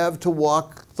ever have to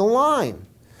walk the line.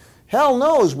 Hell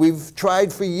knows, we've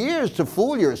tried for years to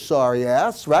fool your sorry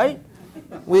ass, right?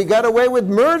 We got away with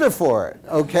murder for it,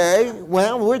 okay?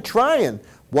 Well, we're trying.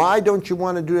 Why don't you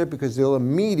want to do that? Because they'll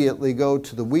immediately go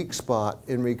to the weak spot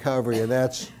in recovery, and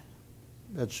that's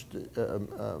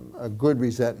a good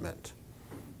resentment.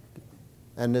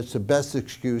 And it's the best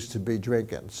excuse to be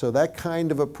drinking. So that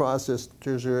kind of a process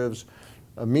deserves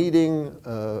a meeting,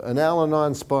 an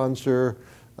Al-Anon sponsor,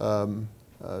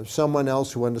 someone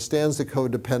else who understands the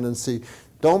codependency.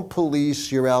 Don't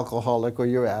police your alcoholic or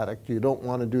your addict. You don't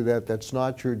want to do that. That's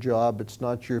not your job. It's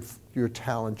not your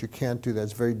talent. You can't do that.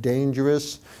 It's very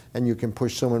dangerous, and you can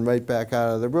push someone right back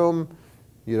out of the room.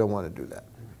 You don't want to do that.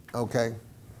 Okay?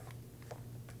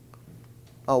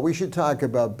 Oh, we should talk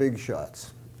about big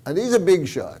shots. And these are big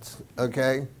shots,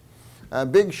 okay?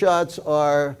 Big shots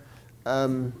are,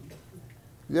 did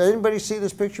anybody see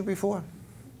this picture before?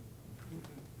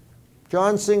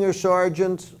 John Singer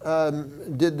Sargent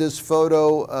did this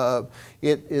photo.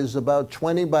 It is about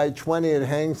 20 by 20. It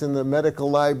hangs in the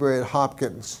medical library at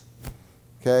Hopkins,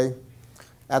 okay?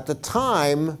 At the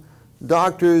time,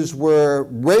 doctors were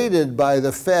raided by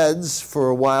the feds for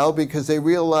a while because they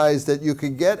realized that you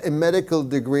could get a medical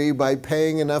degree by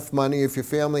paying enough money, if your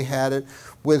family had it.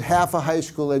 With half a high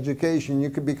school education, you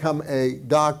could become a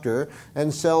doctor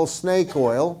and sell snake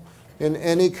oil in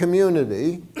any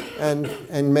community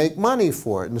and make money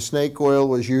for it. And the snake oil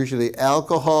was usually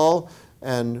alcohol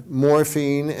and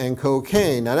morphine and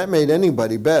cocaine. Now that made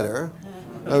anybody better,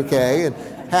 okay? And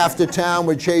half the town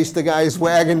would chase the guy's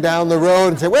wagon down the road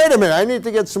and say, wait a minute, I need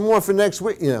to get some more for next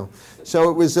week, you know. So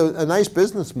it was a nice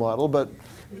business model, but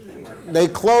they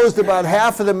closed about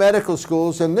half of the medical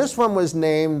schools, and this one was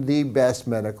named the best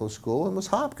medical school, and was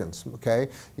Hopkins, okay?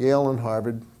 Yale and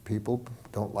Harvard people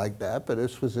don't like that, but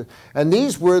this was and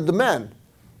these were the men.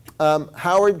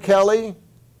 Howard Kelly,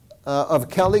 of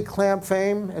Kelly clamp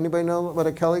fame. Anybody know what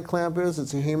a Kelly clamp is?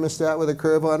 It's a hemostat with a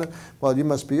curve on it. Well, you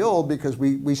must be old, because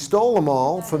we stole them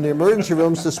all from the emergency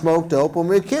rooms to smoke dope when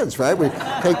we were kids, right? We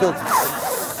take the.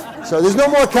 So there's no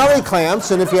more Kelly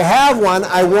clamps, and if you have one,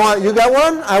 I want. You got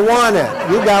one? I want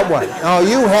it. You got one. Oh,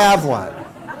 you have one.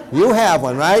 You have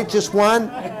one, right? Just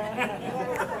one.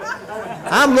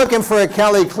 I'm looking for a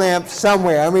Kelly clamp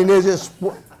somewhere. I mean, they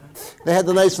had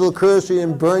the nice little curve so you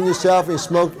didn't burn yourself and you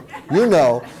smoke. You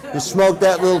know. You smoke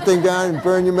that little thing down and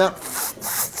burn your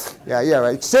mouth. Yeah,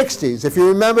 right. 60s. If you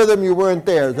remember them, you weren't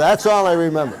there. That's all I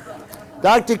remember.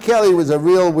 Dr. Kelly was a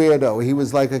real weirdo. He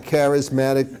was like a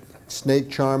charismatic snake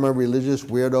charmer, religious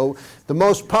weirdo. The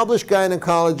most published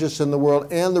gynecologist in the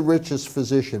world and the richest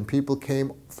physician. People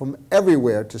came from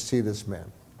everywhere to see this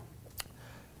man.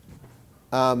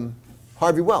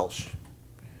 Harvey Welsh.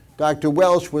 Dr.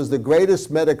 Welsh was the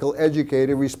greatest medical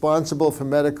educator responsible for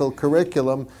medical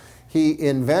curriculum. He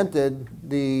invented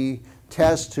the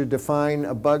test to define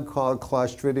a bug called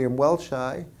Clostridium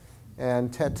welshi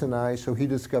and tetani, so he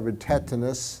discovered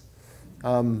tetanus.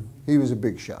 He was a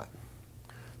big shot.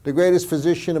 The greatest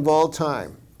physician of all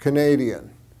time,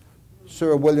 Canadian,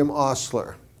 Sir William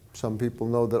Osler. Some people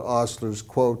know that Osler's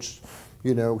quotes,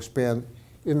 you know,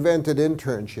 invented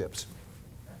internships.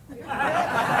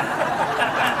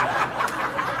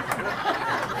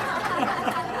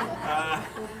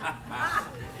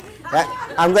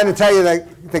 I'm going to tell you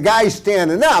that the guy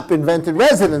standing up invented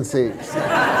residencies.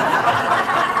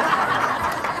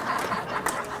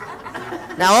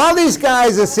 Now, all these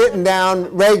guys are sitting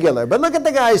down regular, but look at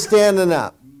the guy standing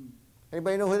up.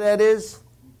 Anybody know who that is?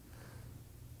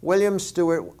 William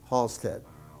Stewart Halsted.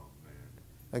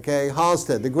 Okay,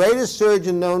 Halsted, the greatest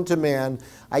surgeon known to man.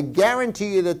 I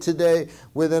guarantee you that today,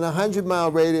 within a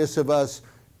 100-mile radius of us,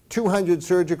 200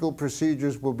 surgical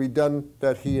procedures will be done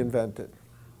that he invented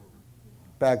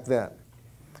back then.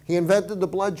 He invented the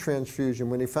blood transfusion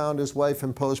when he found his wife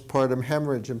in postpartum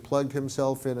hemorrhage and plugged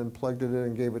himself in and plugged it in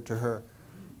and gave it to her.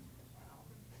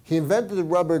 He invented the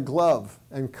rubber glove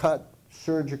and cut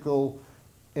surgical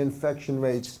infection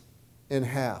rates in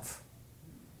half.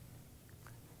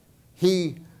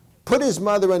 He put his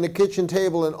mother on the kitchen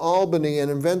table in Albany and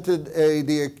invented a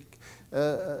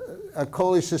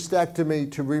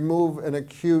cholecystectomy to remove an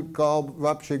acute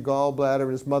ruptured gallbladder,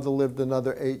 and his mother lived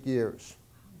another 8 years.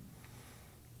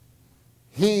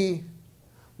 He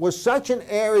was such an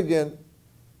arrogant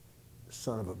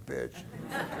son of a bitch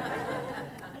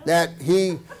that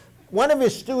one of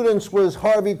his students was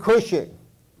Harvey Cushing.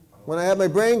 When I had my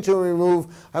brain tumor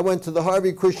removed, I went to the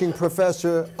Harvey Cushing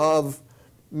professor of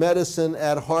medicine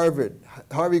at Harvard.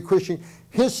 Harvey Cushing,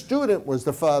 his student was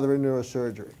the father of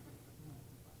neurosurgery.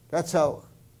 That's how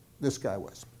this guy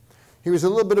was. He was a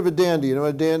little bit of a dandy. You know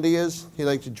what a dandy is? He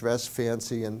liked to dress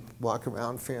fancy and walk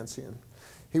around fancy. And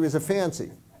he was a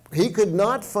fancy. He could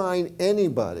not find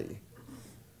anybody.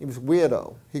 He was a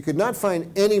weirdo. He could not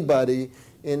find anybody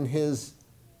in his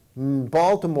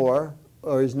Baltimore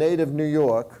or his native New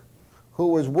York who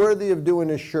was worthy of doing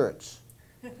his shirts.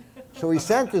 So he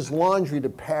sent his laundry to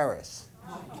Paris.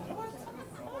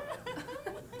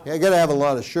 Yeah, I got to have a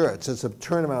lot of shirts. It's a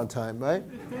turnaround time, right?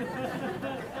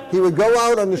 He would go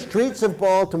out on the streets of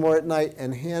Baltimore at night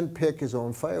and hand-pick his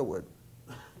own firewood.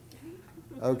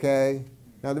 Okay?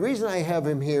 Now, the reason I have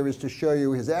him here is to show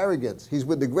you his arrogance. He's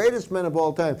with the greatest men of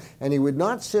all time, and he would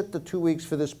not sit the 2 weeks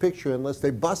for this picture unless they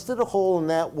busted a hole in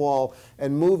that wall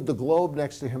and moved the globe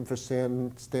next to him for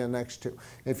stand next to.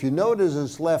 If you notice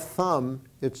his left thumb,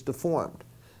 it's deformed.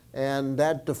 And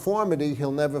that deformity,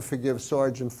 he'll never forgive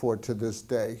Sargent for to this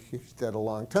day. He's dead a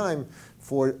long time,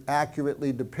 for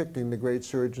accurately depicting the great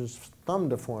surgeon's thumb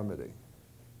deformity.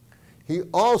 He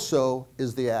also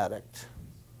is the addict.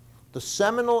 The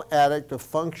seminal addict of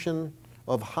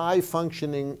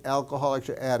high-functioning alcoholics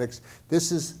or addicts.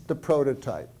 This is the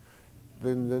prototype.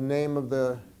 The name of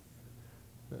the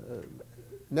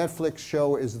Netflix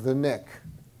show is The Nick.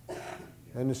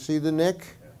 And you see The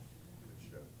Nick?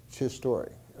 It's his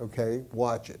story. Okay,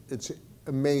 watch it. It's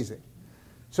amazing.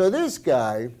 So this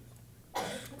guy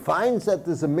finds that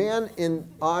there's a man in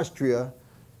Austria,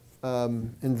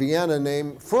 in Vienna,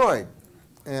 named Freud.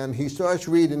 And he starts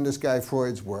reading this guy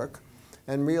Freud's work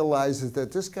and realizes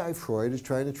that this guy Freud is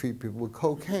trying to treat people with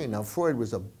cocaine. Now, Freud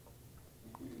was a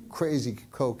crazy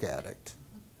coke addict.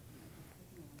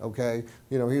 Okay?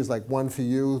 You know, he was like 1 for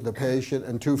you, the patient,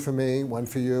 and 2 for me, 1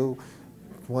 for you,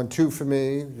 1, 2 for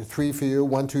me, 3 for you,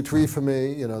 1, 2, 3 for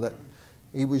me. You know, that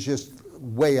he was just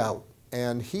way out.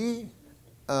 And he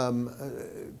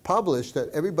published that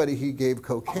everybody he gave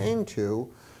cocaine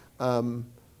to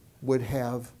would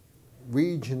have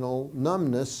regional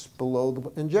numbness below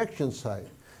the injection site.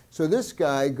 So this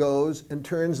guy goes and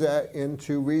turns that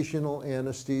into regional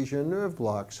anesthesia nerve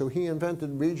blocks. So he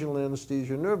invented regional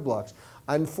anesthesia nerve blocks.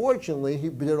 Unfortunately, he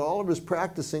did all of his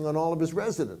practicing on all of his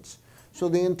residents. So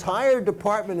the entire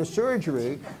department of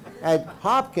surgery at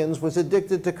Hopkins was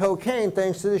addicted to cocaine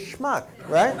thanks to this schmuck,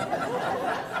 right?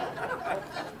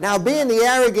 Now, being the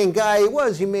arrogant guy he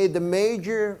was, he made the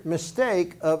major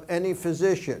mistake of any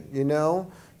physician, you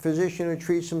know? Physician who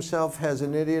treats himself as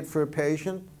an idiot for a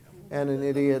patient and an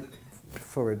idiot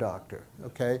for a doctor,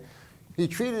 okay? He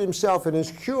treated himself, and his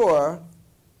cure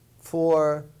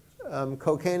for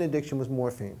cocaine addiction was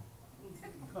morphine.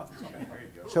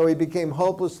 So he became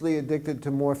hopelessly addicted to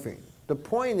morphine. The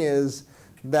point is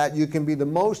that you can be the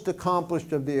most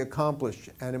accomplished of the accomplished,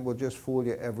 and it will just fool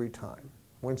you every time.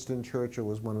 Winston Churchill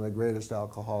was one of the greatest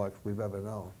alcoholics we've ever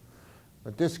known.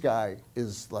 But this guy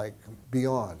is like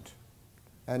beyond.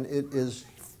 And it is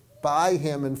by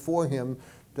him and for him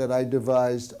that I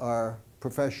devised our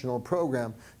professional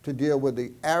program to deal with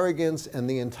the arrogance and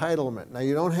the entitlement. Now,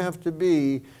 you don't have to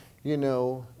be, you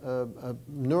know, a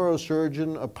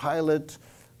neurosurgeon, a pilot,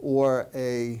 or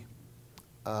a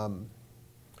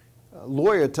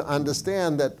lawyer to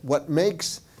understand that what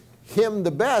makes him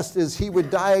the best is he would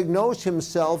diagnose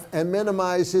himself and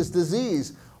minimize his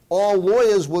disease. All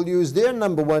lawyers will use their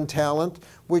 #1 talent,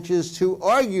 which is to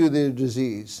argue their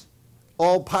disease.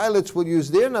 All pilots will use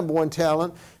their #1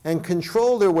 talent and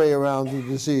control their way around the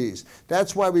disease.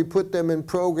 That's why we put them in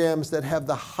programs that have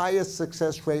the highest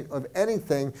success rate of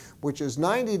anything, which is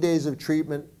 90 days of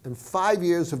treatment and 5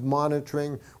 years of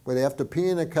monitoring, where they have to pee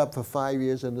in a cup for 5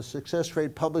 years, and the success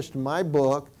rate published in my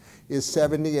book is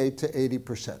 78 to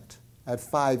 80% at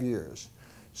 5 years.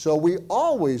 So we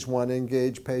always want to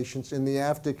engage patients in the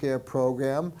aftercare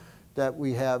program that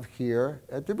we have here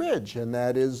at the Bridge, and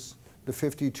that is the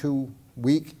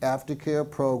 52-week aftercare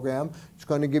program. It's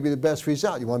going to give you the best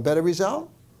result. You want a better result?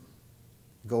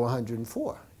 Go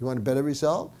 104. You want a better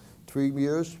result? 3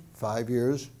 years, 5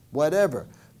 years, whatever.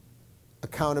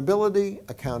 Accountability,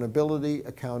 accountability,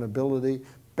 accountability,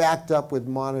 backed up with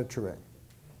monitoring.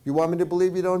 You want me to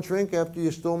believe you don't drink after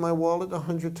you stole my wallet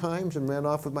 100 times and ran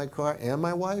off with my car and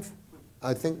my wife?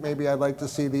 I think maybe I'd like to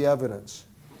see the evidence.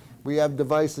 We have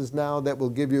devices now that will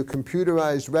give you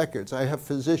computerized records. I have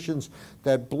physicians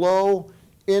that blow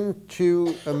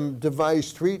into a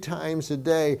device 3 times a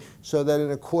day so that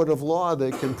in a court of law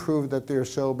they can prove that they're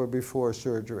sober before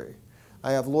surgery.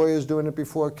 I have lawyers doing it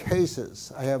before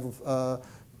cases. I have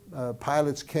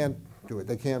pilots can't do it.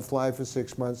 They can't fly for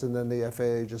 6 months, and then the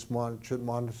FAA just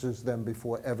monitors them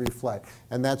before every flight.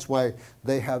 And that's why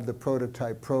they have the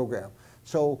prototype program.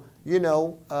 So, you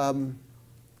know,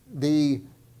 the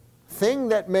thing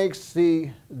that makes the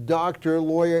doctor,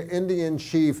 lawyer, Indian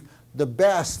chief the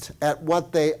best at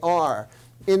what they are,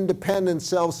 independent,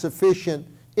 self-sufficient,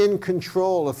 in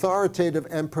control, authoritative,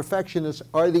 and perfectionist,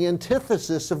 are the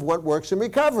antithesis of what works in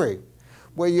recovery,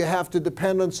 where you have to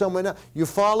depend on someone else. You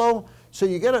follow? So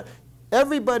you get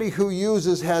everybody who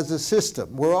uses has a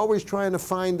system. We're always trying to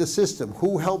find the system.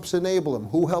 Who helps enable them?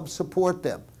 Who helps support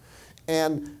them?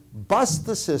 And bust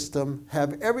the system,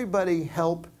 have everybody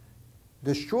help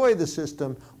destroy the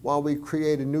system while we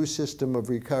create a new system of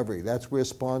recovery. That's where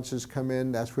sponsors come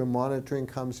in, that's where monitoring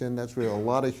comes in, that's where a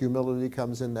lot of humility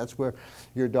comes in, that's where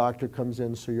your doctor comes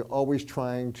in. So you're always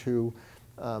trying to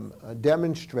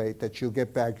demonstrate that you'll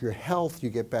get back your health,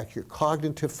 you get back your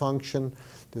cognitive function.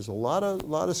 There's a lot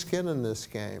of skin in this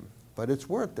game, but it's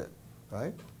worth it,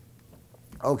 right?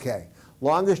 Okay,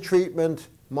 longest treatment,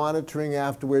 monitoring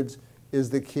afterwards is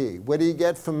the key. What do you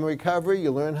get from recovery? You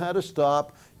learn how to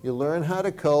stop, you learn how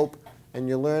to cope, and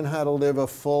you learn how to live a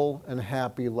full and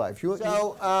happy life.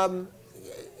 So,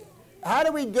 how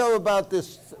do we go about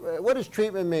this? What does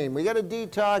treatment mean? We got a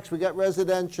detox, we got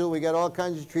residential, we got all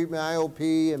kinds of treatment,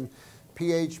 IOP and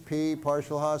PHP,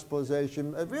 partial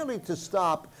hospitalization. Really to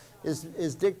stop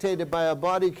is dictated by our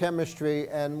body chemistry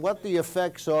and what the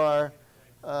effects are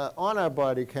on our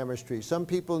body chemistry. Some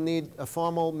people need a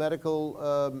formal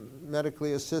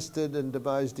medically assisted and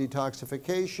devised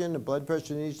detoxification. The blood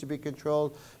pressure needs to be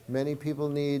controlled. Many people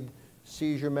need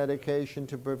seizure medication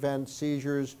to prevent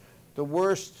seizures. The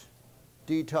worst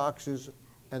detoxes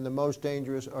and the most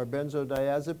dangerous are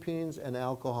benzodiazepines and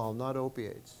alcohol, not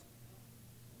opiates.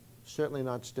 Certainly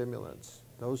not stimulants.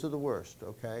 Those are the worst,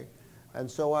 okay? And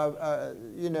so,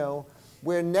 you know,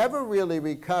 we're never really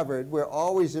recovered. We're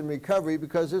always in recovery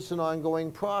because it's an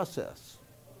ongoing process.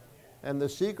 And the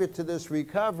secret to this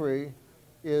recovery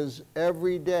is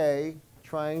every day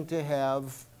trying to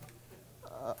have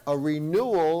a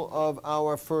renewal of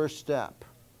our first step.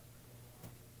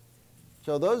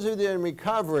 So those of you in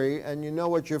recovery, and you know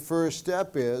what your first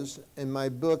step is, in my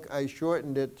book I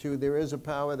shortened it to "There is a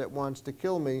power that wants to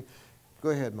kill me." Go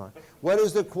ahead, Mark. What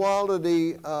is the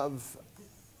quality of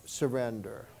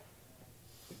surrender?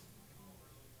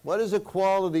 What is the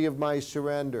quality of my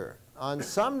surrender? On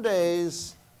some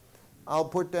days, I'll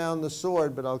put down the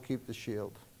sword, but I'll keep the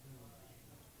shield.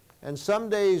 And some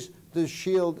days, the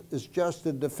shield is just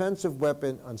a defensive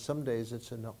weapon. On some days,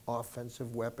 it's an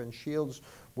offensive weapon. Shields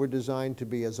were designed to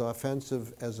be as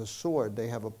offensive as a sword. They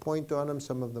have a point on them.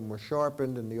 Some of them were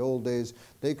sharpened. In the old days,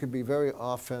 they could be very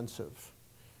offensive.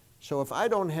 So if I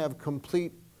don't have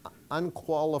complete,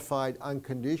 unqualified,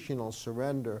 unconditional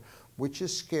surrender, which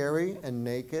is scary and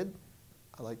naked,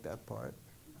 I like that part.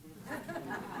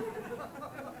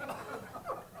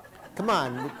 Come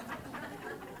on.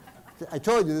 I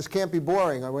told you this can't be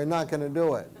boring or we're not going to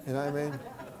do it. You know what I mean?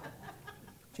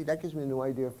 Gee, that gives me a new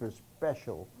idea for a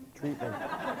special treatment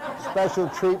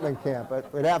camp. It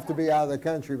would have to be out of the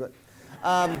country, but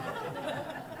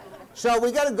so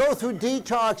we got to go through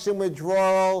detox and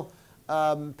withdrawal.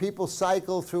 People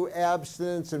cycle through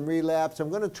abstinence and relapse. I'm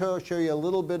going to show you a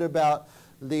little bit about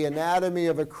the anatomy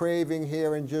of a craving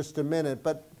here in just a minute.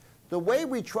 But the way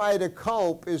we try to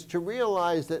cope is to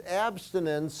realize that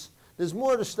abstinence, there's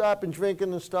more to stopping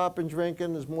drinking than stopping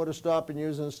drinking. There's more to stopping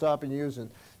using than stopping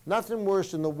using. Nothing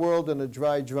worse in the world than a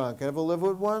dry drunk. Ever live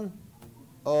with one?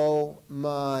 Oh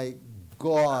my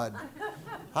God.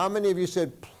 How many of you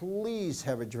said, please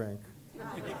have a drink?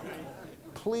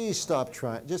 Please stop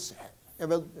trying. Just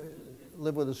ever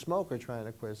live with a smoker trying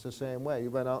to quit? It's the same way.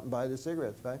 You went out and buy the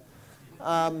cigarettes, right?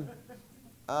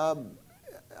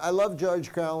 I love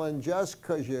George Carlin. Just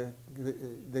because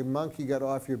the monkey got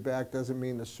off your back doesn't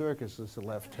mean the circus has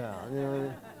left town. You know what I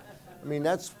mean? I mean,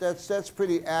 that's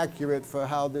pretty accurate for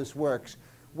how this works.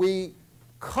 We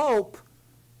cope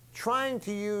trying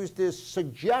to use this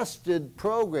suggested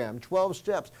program, 12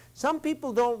 steps. Some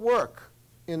people don't work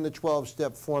in the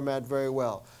 12-step format very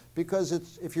well because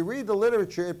if you read the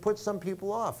literature, it puts some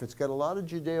people off. It's got a lot of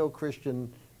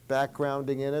Judeo-Christian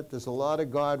backgrounding in it. There's a lot of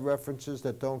God references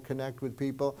that don't connect with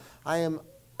people. I am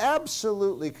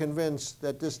absolutely convinced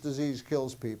that this disease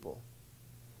kills people.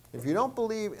 If you don't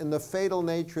believe in the fatal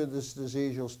nature of this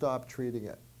disease, you'll stop treating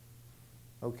it.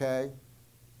 Okay?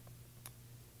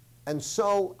 And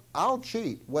so I'll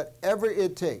cheat, whatever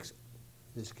it takes.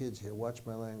 There's kids here, watch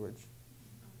my language.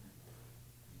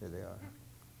 Here they are.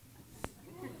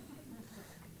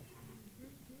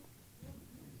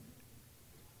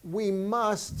 We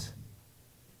must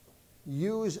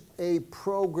use a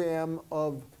program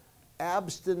of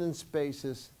abstinence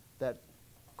basis that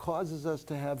causes us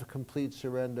to have complete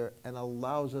surrender and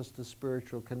allows us the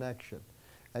spiritual connection.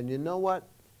 And you know what?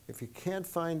 If you can't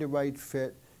find the right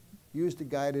fit, use the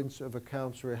guidance of a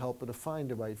counselor or helper to find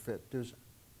the right fit.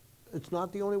 It's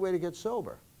not the only way to get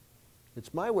sober.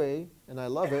 It's my way, and I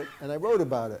love it, and I wrote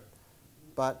about it.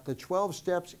 But the 12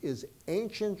 steps is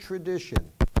ancient tradition.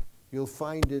 You'll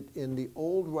find it in the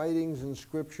old writings and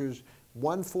scriptures,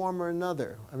 one form or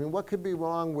another. I mean, what could be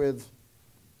wrong with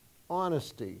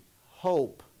honesty,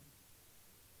 hope?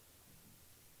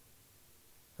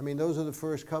 I mean, those are the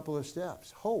first couple of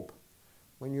steps. Hope,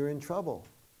 when you're in trouble,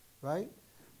 right?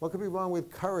 What could be wrong with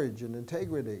courage and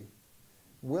integrity,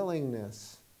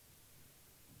 willingness?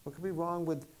 What could be wrong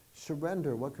with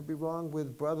surrender? What could be wrong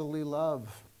with brotherly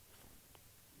love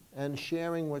and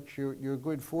sharing what your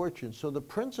good fortune? So the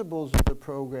principles of the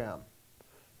program,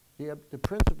 the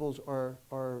principles are,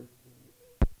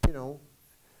 you know,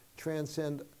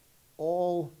 transcend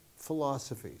all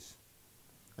philosophies.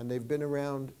 And they've been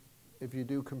around, if you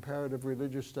do comparative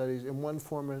religious studies, in one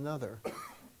form or another.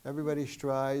 Everybody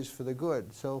strives for the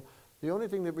good. So the only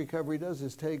thing that recovery does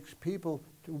is takes people,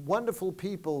 wonderful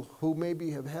people who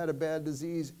maybe have had a bad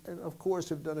disease and of course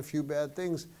have done a few bad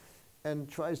things, and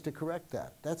tries to correct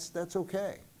that. That's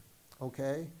okay,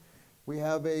 okay? We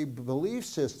have a belief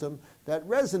system that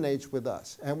resonates with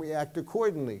us and we act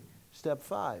accordingly. Step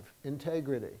 5,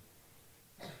 integrity.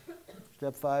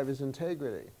 Step 5 is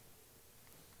integrity.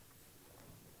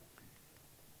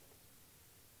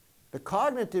 The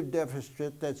cognitive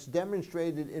deficit that's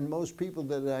demonstrated in most people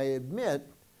that I admit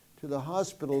to the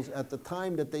hospitals at the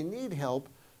time that they need help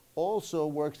also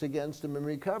works against them in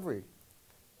recovery.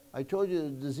 I told you the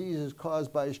disease is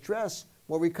caused by stress.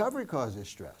 Well, recovery causes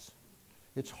stress.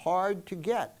 It's hard to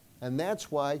get, and that's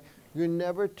why you're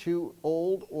never too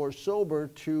old or sober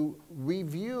to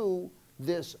review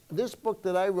this. This book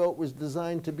that I wrote was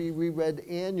designed to be reread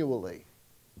annually,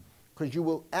 because you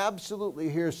will absolutely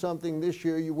hear something this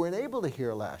year you weren't able to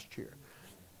hear last year.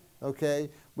 Okay?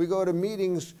 We go to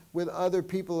meetings with other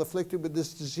people afflicted with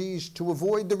this disease to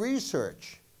avoid the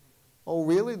research. Oh,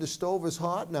 really? The stove is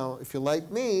hot? Now, if you're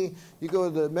like me, you go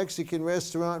to the Mexican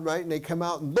restaurant, right, and they come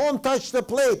out and don't touch the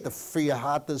plate. The free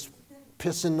hot, this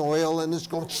pissing oil, and it's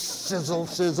going sizzle,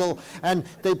 sizzle, and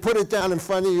they put it down in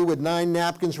front of you with 9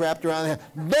 napkins wrapped around it.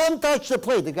 Don't touch the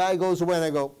plate. The guy goes away, and I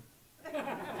go,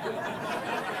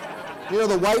 you know,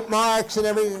 the white marks and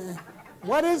everything.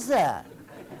 What is that?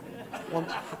 Well,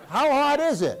 how hot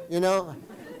is it? You know,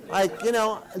 like, you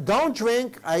know, don't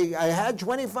drink. I had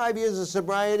 25 years of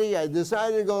sobriety. I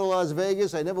decided to go to Las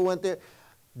Vegas. I never went there.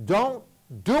 Don't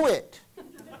do it.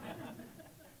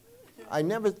 I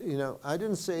never, you know, I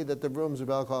didn't say that the Rooms of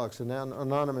Alcoholics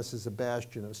Anonymous is a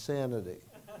bastion of sanity.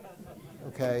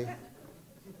 Okay?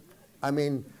 I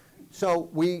mean, so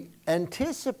we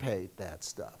anticipate that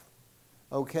stuff.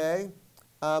 Okay?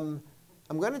 I'm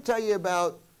going to tell you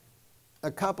about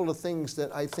a couple of things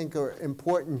that I think are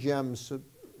important gems, so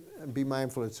be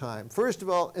mindful of time. First of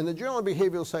all, in the Journal of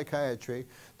Behavioral Psychiatry,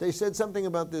 they said something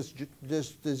about this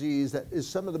disease that is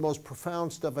some of the most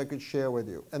profound stuff I could share with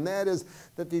you. And that is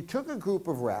that they took a group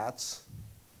of rats,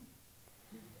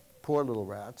 poor little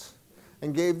rats,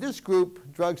 and gave this group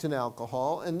drugs and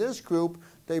alcohol, and this group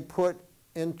they put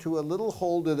into a little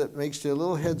holder that makes their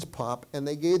little heads pop, and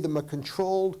they gave them a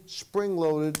controlled,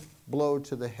 spring-loaded blow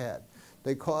to the head.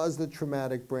 They caused the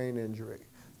traumatic brain injury.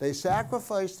 They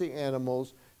sacrificed the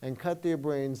animals and cut their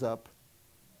brains up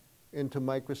into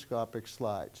microscopic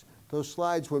slides. Those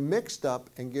slides were mixed up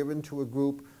and given to a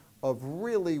group of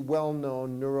really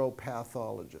well-known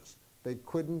neuropathologists. They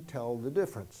couldn't tell the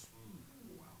difference.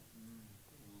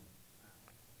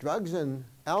 Drugs and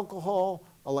alcohol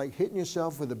are like hitting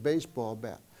yourself with a baseball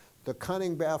bat. The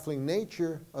cunning, baffling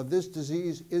nature of this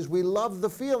disease is we love the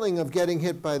feeling of getting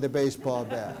hit by the baseball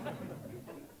bat.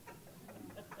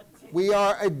 We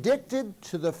are addicted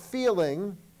to the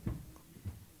feeling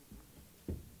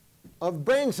of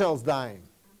brain cells dying.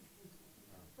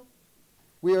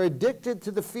 We are addicted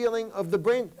to the feeling of the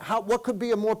brain. What could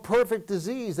be a more perfect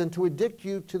disease than to addict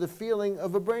you to the feeling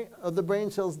of the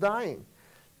brain cells dying?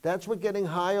 That's what getting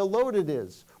high or loaded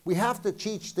is. We have to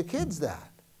teach the kids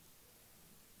that.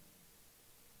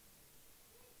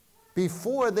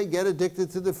 before they get addicted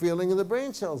to the feeling of the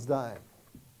brain cells dying.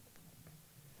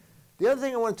 The other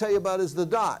thing I want to tell you about is the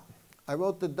dot. I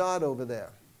wrote the dot over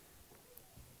there.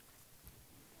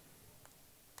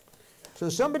 So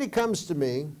somebody comes to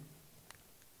me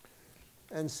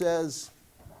and says,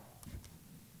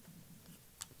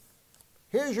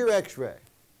 here's your x-ray.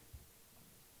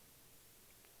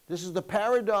 This is the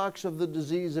paradox of the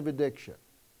disease of addiction.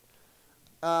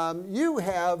 You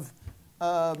have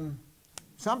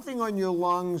something on your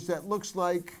lungs that looks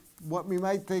like what we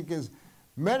might think is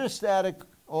metastatic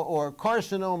or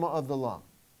carcinoma of the lung.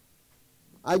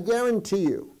 I guarantee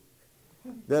you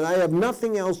that I have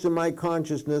nothing else in my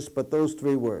consciousness but those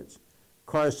three words: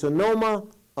 carcinoma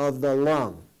of the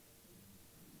lung.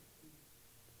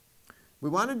 We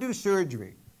want to do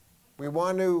surgery. We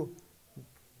want to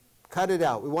cut it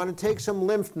out. We want to take some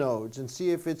lymph nodes and see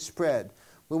if it's spread.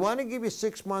 We want to give you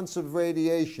 6 months of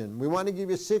radiation. We want to give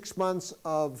you 6 months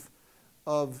of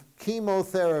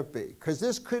chemotherapy, because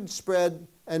this could spread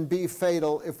and be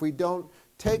fatal if we don't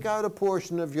take out a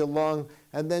portion of your lung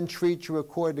and then treat you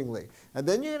accordingly. And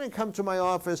then you're going to come to my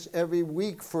office every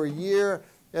week for a year,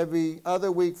 every other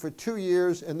week for 2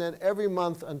 years, and then every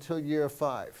month until year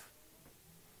 5.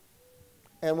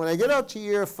 And when I get out to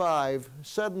year 5,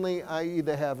 suddenly I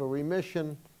either have a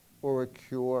remission or a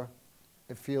cure.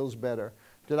 It feels better.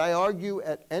 Did I argue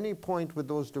at any point with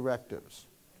those directives?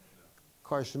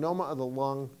 Carcinoma of the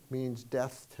lung means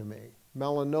death to me.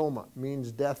 Melanoma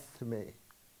means death to me.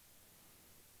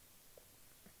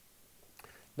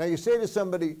 Now you say to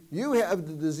somebody, you have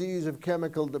the disease of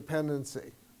chemical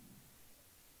dependency.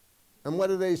 And what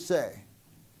do they say?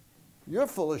 You're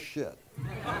full of shit.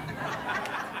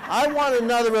 I want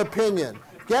another opinion.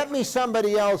 Get me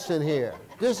somebody else in here.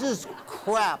 This is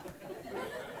crap.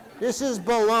 This is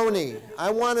baloney.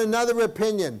 I want another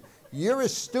opinion. You're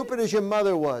as stupid as your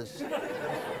mother was.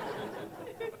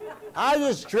 I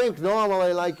just drink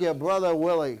normally like your brother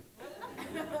Willie.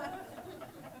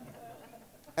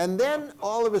 And then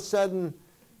all of a sudden,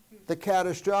 the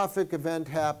catastrophic event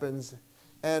happens,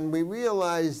 and we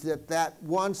realize that that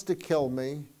wants to kill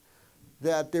me,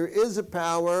 that there is a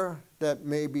power that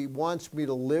maybe wants me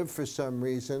to live for some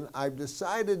reason. I've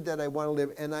decided that I want to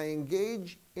live, and I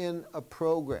engage in a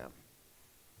program.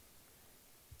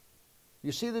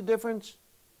 You see the difference?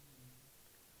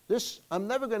 I'm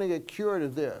never going to get cured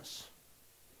of this.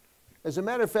 As a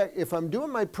matter of fact, if I'm doing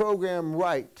my program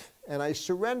right, and I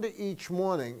surrender each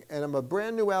morning, and I'm a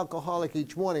brand new alcoholic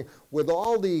each morning with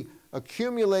all the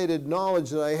accumulated knowledge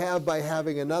that I have by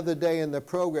having another day in the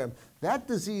program, that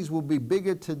disease will be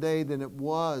bigger today than it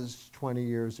was 20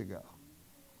 years ago.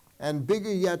 And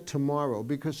bigger yet tomorrow,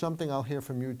 because something I'll hear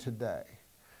from you today.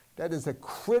 That is a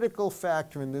critical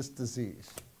factor in this disease.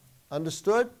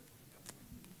 Understood?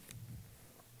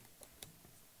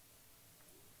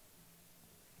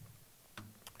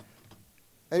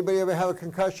 Anybody ever have a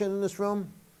concussion in this room?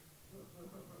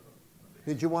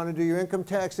 Did you want to do your income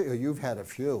tax? Oh, you've had a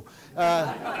few.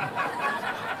 Huh?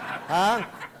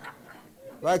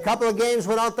 Right, a couple of games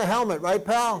without the helmet, right,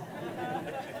 pal?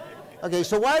 Okay,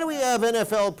 so why do we have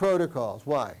NFL protocols?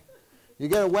 Why? You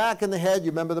get a whack in the head,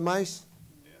 you remember the mice?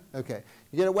 Yeah. Okay.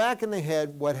 You get a whack in the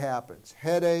head, what happens?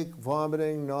 Headache,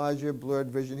 vomiting, nausea,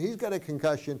 blurred vision. He's got a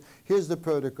concussion. Here's the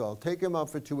protocol. Take him out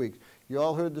for 2 weeks. You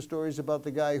all heard the stories about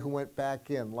the guy who went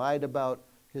back in, lied about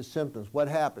his symptoms. What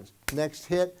happens? Next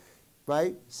hit,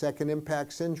 right? Second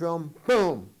impact syndrome.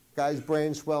 Boom! Guy's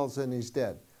brain swells and he's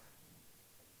dead.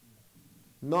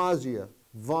 Nausea,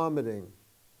 vomiting,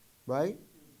 right?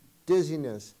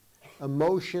 Dizziness,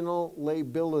 emotional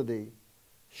lability,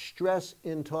 stress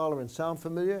intolerance. Sound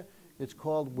familiar? It's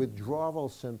called withdrawal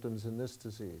symptoms in this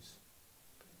disease.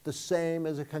 The same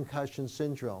as a concussion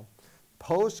syndrome.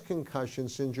 Post-concussion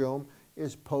syndrome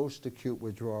is post-acute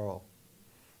withdrawal.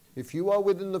 If you are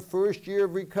within the first year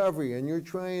of recovery and you're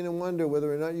trying to wonder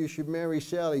whether or not you should marry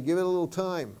Sally, give it a little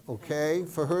time, okay?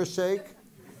 For her sake,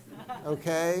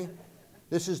 okay?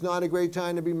 This is not a great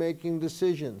time to be making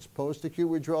decisions. Post-acute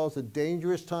withdrawal is a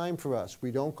dangerous time for us. We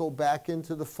don't go back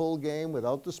into the full game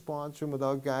without the sponsor and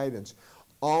without guidance.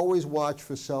 Always watch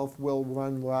for self-will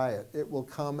run riot. It will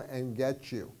come and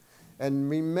get you. And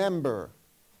remember,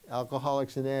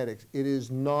 alcoholics and addicts, it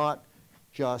is not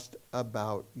just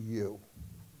about you.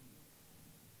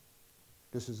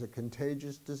 This is a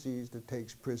contagious disease that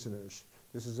takes prisoners.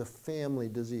 This is a family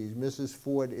disease. Mrs.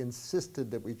 Ford insisted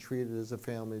that we treat it as a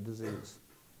family disease.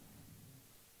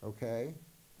 Okay?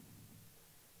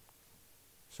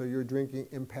 So your drinking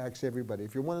impacts everybody.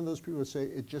 If you're one of those people who say,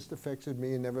 it just affected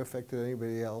me and never affected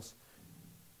anybody else,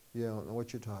 you don't know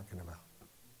what you're talking about.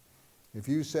 If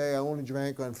you say, I only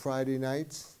drank on Friday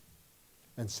nights,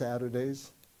 and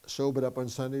Saturdays, sobered up on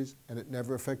Sundays, and it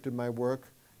never affected my work,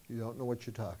 you don't know what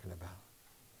you're talking about.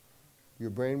 Your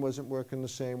brain wasn't working the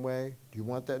same way. Do you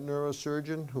want that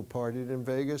neurosurgeon who partied in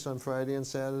Vegas on Friday and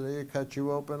Saturday to cut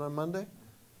you open on Monday?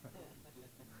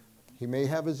 He may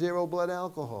have a 0 blood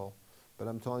alcohol, but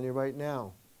I'm telling you right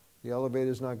now, the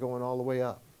elevator's not going all the way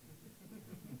up.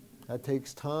 That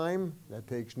takes time, that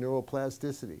takes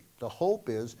neuroplasticity. The hope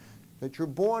is that you're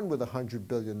born with 100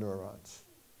 billion neurons.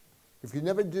 If you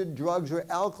never did drugs or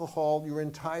alcohol your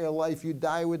entire life, you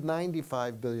die with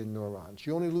 95 billion neurons.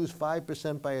 You only lose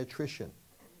 5% by attrition.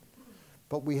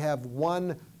 But we have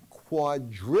 1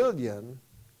 quadrillion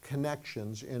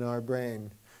connections in our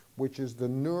brain, which is the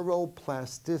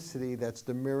neuroplasticity that's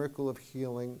the miracle of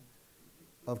healing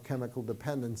of chemical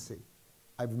dependency.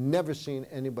 I've never seen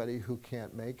anybody who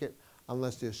can't make it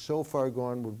unless they're so far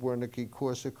gone with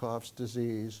Wernicke-Korsakoff's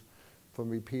disease from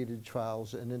repeated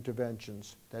trials and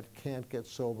interventions that can't get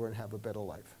sober and have a better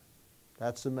life.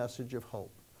 That's the message of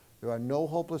hope. There are no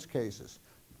hopeless cases.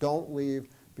 Don't leave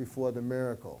before the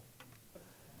miracle.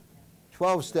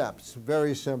 12 steps,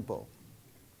 very simple.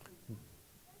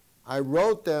 I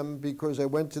wrote them because I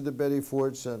went to the Betty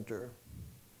Ford Center,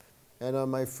 and on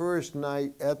my first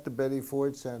night at the Betty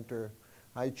Ford Center,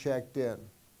 I checked in.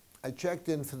 I checked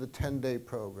in for the 10-day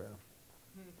program.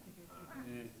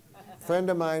 A friend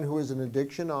of mine who is an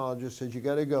addictionologist said, you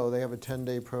got to go. They have a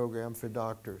 10-day program for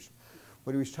doctors.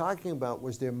 What he was talking about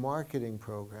was their marketing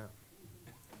program.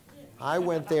 I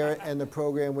went there and the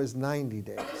program was 90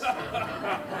 days.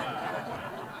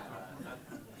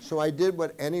 So I did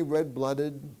what any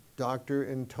red-blooded doctor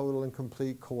in total and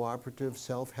complete cooperative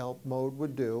self-help mode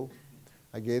would do.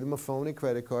 I gave them a phony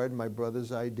credit card and my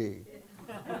brother's ID.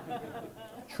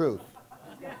 Truth.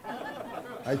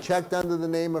 I checked under the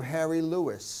name of Harry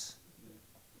Lewis.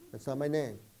 That's not my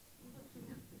name.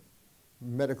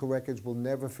 Medical records will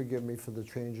never forgive me for the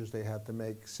changes they had to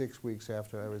make 6 weeks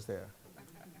after I was there.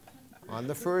 On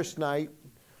the first night,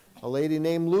 a lady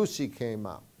named Lucy came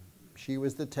up. She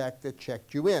was the tech that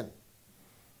checked you in.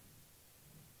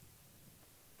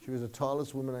 She was the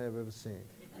tallest woman I have ever seen.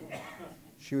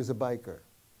 She was a biker,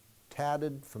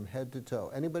 tatted from head to toe.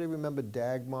 Anybody remember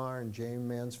Dagmar and Jane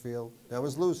Mansfield? That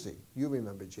was Lucy. You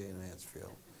remember Jane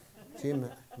Mansfield. See,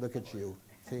 look at you.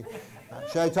 See,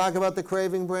 should I talk about the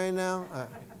craving brain now?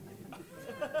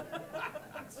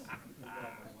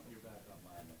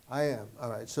 I am. All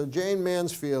right. So Jane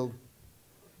Mansfield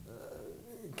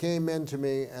came in to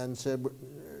me and said,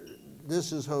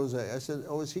 this is Jose. I said,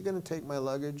 oh, is he going to take my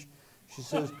luggage? She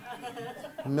says,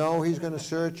 no, he's going to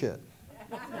search it.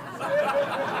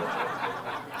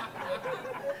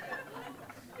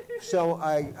 So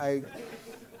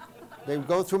they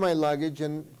go through my luggage,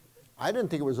 and I didn't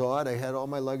think it was odd. I had all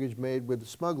my luggage made with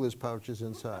smuggler's pouches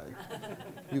inside.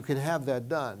 You can have that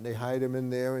done. They hide them in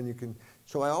there, and you can.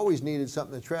 So I always needed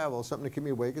something to travel, something to keep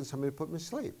me awake, and something to put me to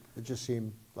sleep. It just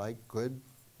seemed like good,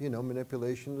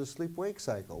 manipulation of the sleep-wake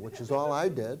cycle, which is all I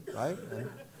did, right? And,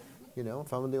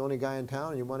 if I'm the only guy in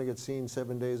town and you want to get seen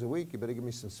 7 days a week, you better give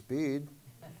me some speed.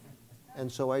 And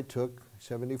so I took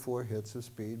 74 hits of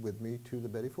speed with me to the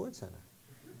Betty Ford Center.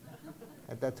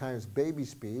 At that time, it was baby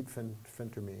speed,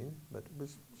 phentermine, but it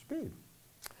was speed.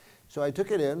 So I took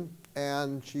it in,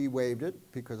 and she waived it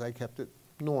because I kept it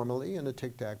normally in a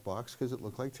Tic Tac box because it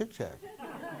looked like Tic Tac.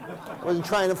 I wasn't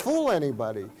trying to fool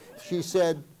anybody. She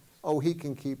said, oh, he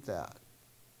can keep that.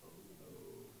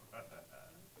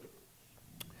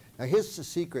 Now, here's the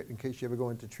secret in case you ever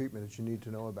go into treatment that you need to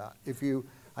know about.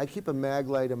 I keep a mag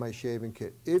light in my shaving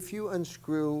kit. If you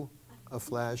unscrew a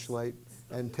flashlight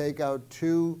and take out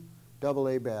 2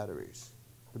 AA batteries,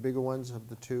 the bigger ones of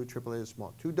the 2, AAA is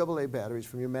small, 2 AA batteries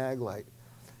from your mag light,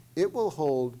 it will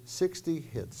hold 60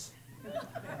 hits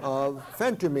of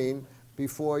phentermine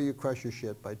before you crush your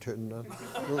shit by turning the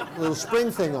little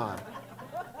spring thing on.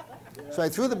 So I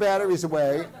threw the batteries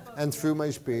away and threw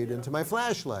my speed into my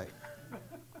flashlight.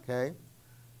 Okay?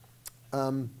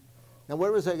 Now,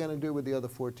 what was I going to do with the other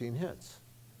 14 hits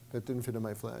that didn't fit in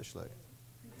my flashlight?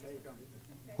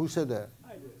 Who said that?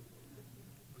 I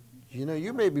did.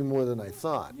 You may be more than I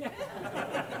thought.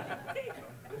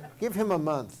 Give him a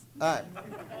month. All right.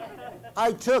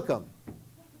 I took him.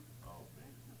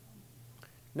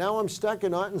 Now I'm stuck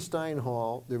in Ottenstein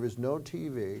Hall. There is no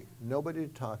TV, nobody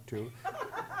to talk to,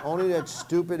 only that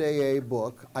stupid AA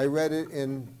book. I read it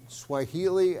in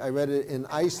Swahili. I read it in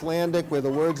Icelandic where the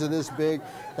words are this big.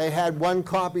 They had one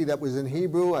copy that was in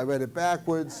Hebrew. I read it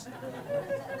backwards.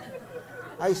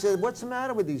 I said, what's the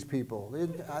matter with these people?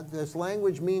 This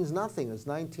language means nothing. It's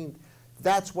 19.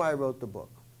 That's why I wrote the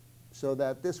book, so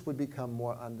that this would become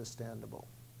more understandable.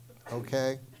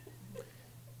 Okay?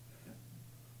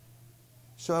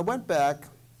 So I went back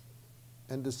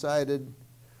and decided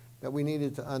that we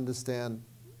needed to understand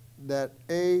that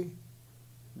A,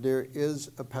 there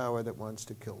is a power that wants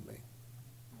to kill me.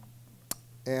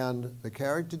 And the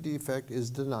character defect is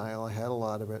denial. I had a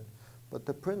lot of it. But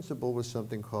the principle was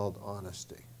something called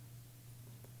honesty.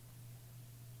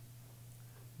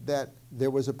 That there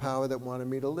was a power that wanted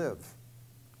me to live.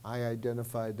 I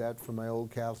identified that from my old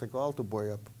Catholic altar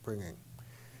boy upbringing.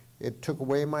 It took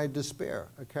away my despair,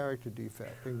 a character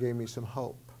defect, and gave me some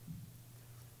hope.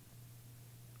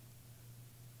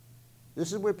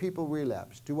 This is where people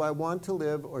relapse. Do I want to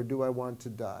live or do I want to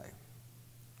die?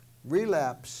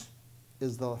 Relapse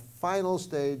is the final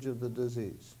stage of the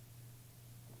disease.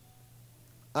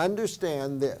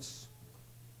 Understand this.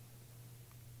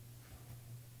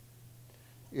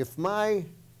 If my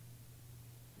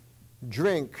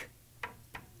drug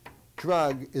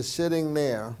is sitting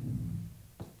there,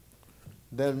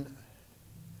 then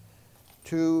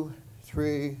 2,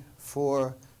 3,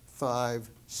 4, 5,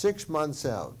 6 months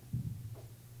out,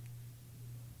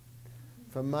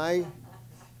 from my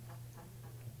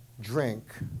drink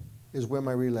is where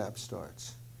my relapse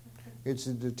starts. It's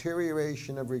a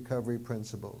deterioration of recovery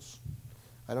principles.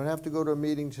 I don't have to go to a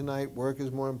meeting tonight. Work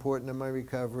is more important than my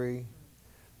recovery.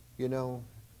 You know,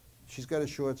 she's got a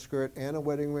short skirt and a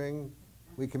wedding ring.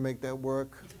 We can make that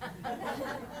work.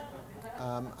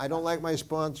 I don't like my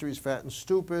sponsor. He's fat and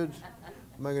stupid.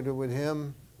 What am I going to do with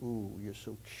him? Ooh, you're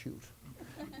so cute.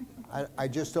 I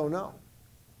just don't know.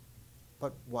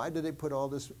 But why do they put all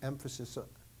this emphasis on?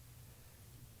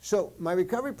 So my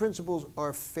recovery principles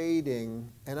are fading,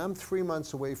 and I'm 3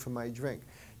 months away from my drink.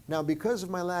 Now, because of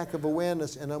my lack of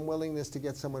awareness and unwillingness to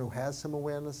get someone who has some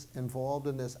awareness involved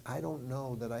in this, I don't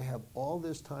know that I have all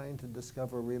this time to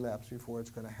discover a relapse before it's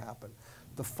going to happen.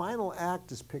 The final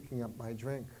act is picking up my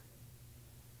drink.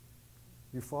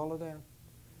 You follow that?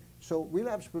 So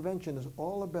relapse prevention is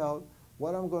all about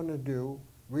what I'm going to do,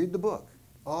 read the book,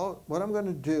 what I'm going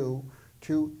to do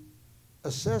to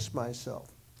assess myself.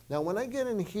 Now, when I get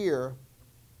in here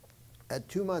at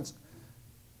 2 months,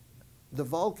 the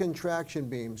Vulcan traction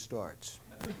beam starts.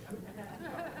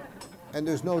 And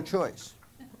there's no choice.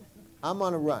 I'm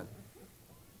on a run,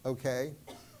 okay?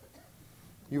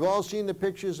 You've all seen the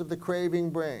pictures of the craving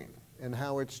brain and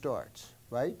how it starts,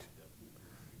 right?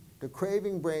 The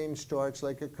craving brain starts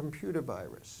like a computer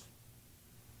virus.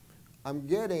 I'm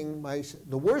getting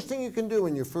the worst thing you can do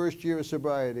in your first year of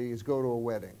sobriety is go to a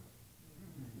wedding.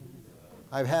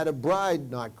 I've had a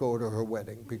bride not go to her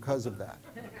wedding because of that.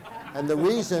 And the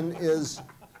reason is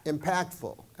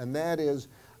impactful, and that is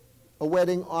a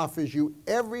wedding offers you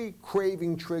every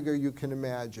craving trigger you can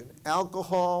imagine.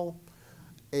 Alcohol,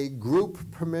 a group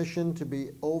permission to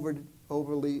be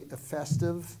overly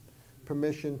festive,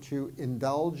 permission to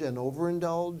indulge and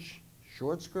overindulge,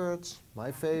 short skirts,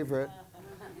 my favorite.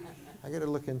 I got to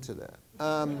look into that.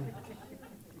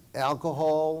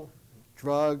 Alcohol,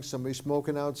 drugs, somebody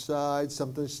smoking outside,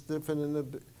 something sniffing in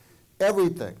the,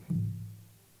 everything,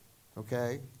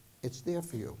 okay? It's there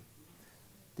for you.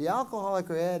 The alcoholic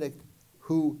or addict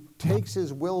who takes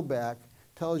his will back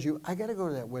tells you, I got to go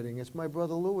to that wedding, it's my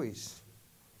brother Louis.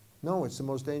 No, it's the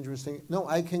most dangerous thing. No,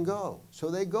 I can go. So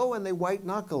they go and they white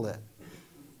knuckle it.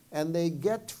 And they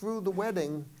get through the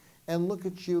wedding and look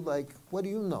at you like, what do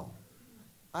you know?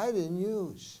 I didn't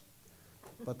use.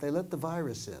 But they let the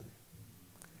virus in.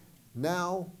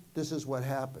 Now, this is what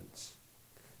happens.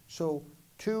 So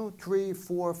 2, 3,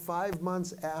 4, 5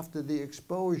 months after the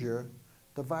exposure,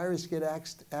 the virus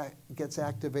gets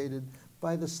activated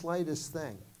by the slightest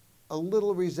thing. A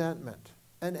little resentment,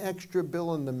 an extra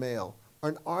bill in the mail, or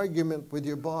an argument with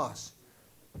your boss.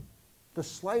 The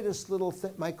slightest little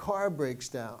thing, my car breaks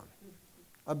down,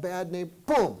 a bad neighbor,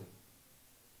 boom,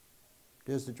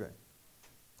 there's the drink.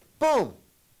 Boom,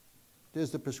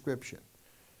 there's the prescription.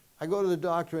 I go to the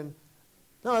doctor and,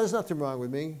 no, there's nothing wrong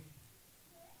with me.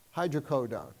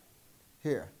 Hydrocodone,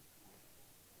 here,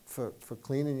 for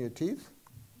cleaning your teeth.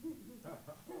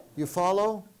 You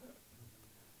follow?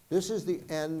 This is the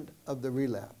end of the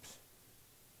relapse,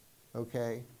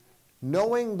 okay?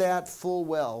 Knowing that full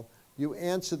well, you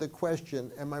answer the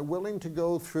question, am I willing to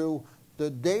go through the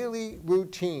daily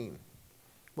routine?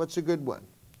 What's a good one?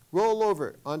 Roll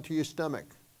over onto your stomach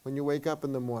when you wake up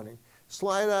in the morning.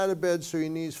 Slide out of bed so your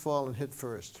knees fall and hit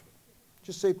first.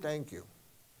 Just say thank you.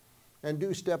 And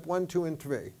do step 1, 2, and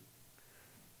 3.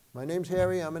 My name's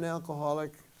Harry, I'm an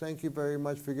alcoholic. Thank you very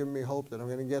much for giving me hope that I'm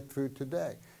going to get through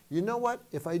today. You know what?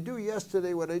 If I do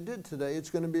yesterday what I did today, it's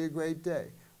going to be a great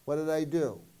day. What did I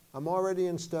do? I'm already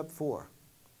in step 4.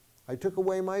 I took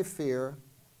away my fear.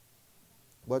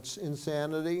 What's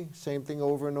insanity? Same thing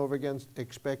over and over again,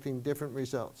 expecting different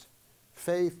results.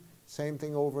 Faith, same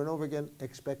thing over and over again,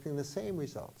 expecting the same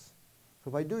results. So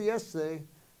if I do yesterday,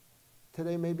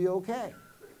 today may be okay,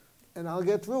 and I'll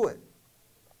get through it.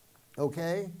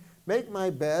 Okay? Make my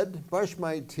bed, brush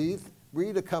my teeth,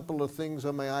 read a couple of things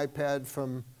on my iPad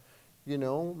from, you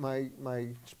know, my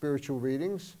spiritual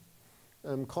readings,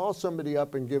 call somebody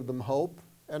up and give them hope.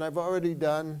 And I've already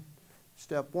done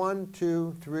step 1,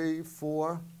 2, 3,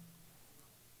 4,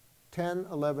 10,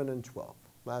 11, and 12.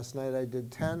 Last night I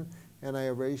did 10, and I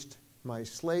erased my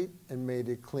slate and made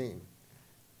it clean.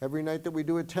 Every night that we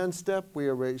do a 10-step, we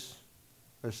erase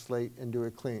our slate and do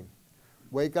it clean.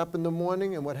 Wake up in the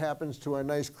morning, and what happens to our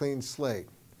nice clean slate?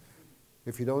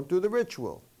 If you don't do the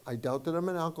ritual, I doubt that I'm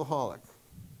an alcoholic.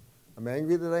 I'm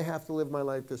angry that I have to live my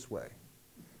life this way.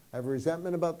 I have a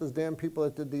resentment about those damn people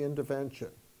that did the intervention.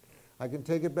 I can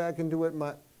take it back and do it.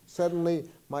 Suddenly,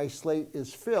 my slate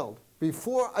is filled.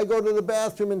 Before I go to the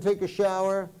bathroom and take a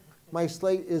shower, my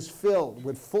slate is filled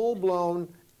with full-blown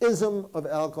ism of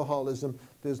alcoholism.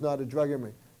 There's not a drug in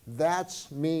me.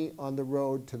 That's me on the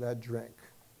road to that drink.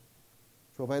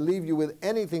 So if I leave you with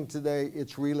anything today,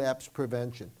 it's relapse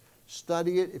prevention.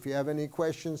 Study it. If you have any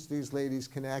questions, these ladies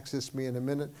can access me in a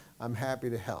minute. I'm happy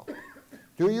to help.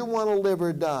 Do you want to live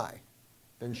or die?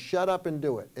 Then shut up and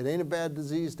do it. It ain't a bad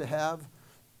disease to have.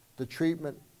 The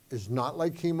treatment is not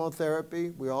like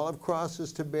chemotherapy. We all have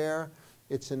crosses to bear.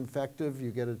 It's effective.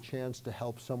 You get a chance to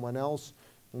help someone else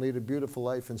and lead a beautiful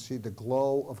life and see the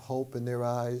glow of hope in their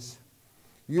eyes.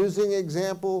 Using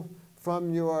example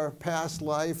from your past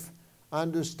life,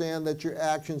 understand that your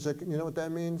actions are, you know what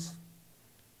that means?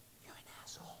 You're an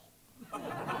asshole. You're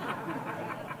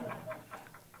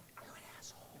an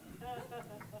asshole.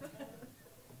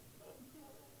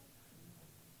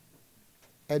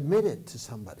 Admit it to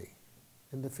somebody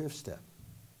in the 5th step.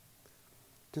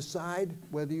 Decide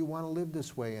whether you want to live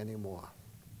this way anymore.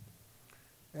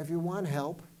 If you want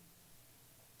help,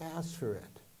 ask for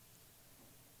it.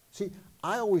 See,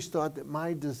 I always thought that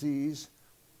my disease,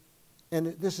 and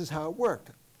this is how it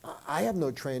worked. I have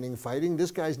no training fighting.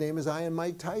 This guy's name is Iron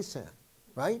Mike Tyson,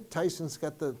 right? Tyson's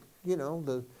got the, you know,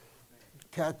 the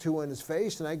tattoo on his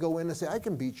face, and I go in and say, I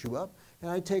can beat you up.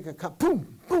 And I take a cup,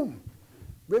 boom, boom.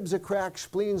 Ribs are cracked,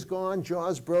 spleen's gone,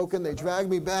 jaw's broken. They drag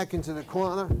me back into the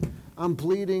corner. I'm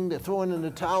bleeding. They're throwing in the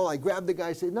towel. I grab the guy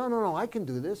and say, no, no, no, I can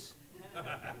do this.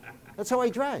 That's how I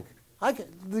drank.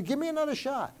 Give me another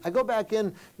shot. I go back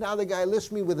in. Now the guy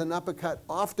lifts me with an uppercut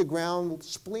off the ground,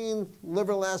 spleen,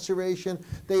 liver laceration.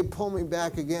 They pull me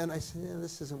back again. I say, yeah,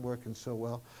 this isn't working so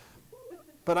well,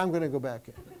 but I'm going to go back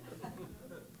in.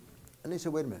 And they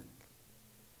said, wait a minute.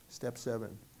 Step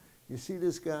 7. You see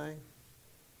this guy?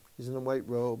 He's in a white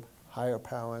robe, higher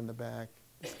power in the back.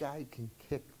 This guy can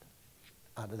kick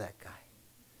out of that guy.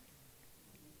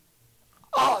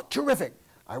 Oh, terrific.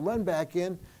 I run back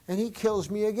in, and he kills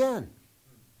me again.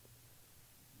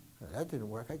 Now, that didn't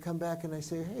work. I come back and I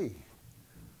say, hey,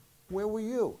 where were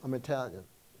you? I'm Italian.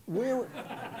 Where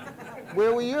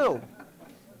were you?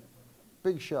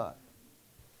 Big shot.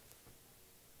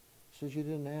 He says, you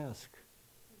didn't ask.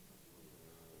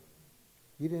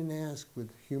 You didn't ask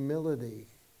with humility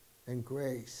and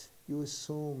grace. You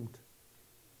assumed.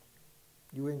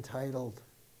 You were entitled.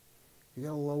 You got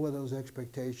to lower those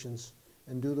expectations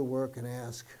and do the work and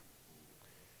ask.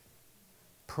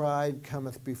 Pride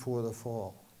cometh before the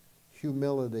fall.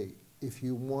 Humility. If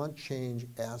you want change,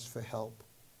 ask for help.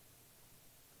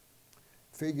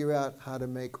 Figure out how to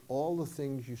make all the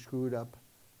things you screwed up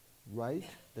right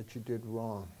that you did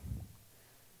wrong.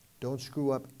 Don't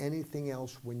screw up anything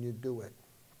else when you do it.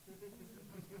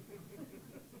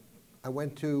 I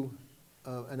went to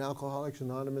an Alcoholics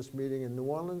Anonymous meeting in New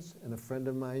Orleans, and a friend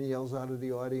of mine yells out of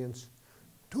the audience,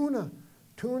 tuna,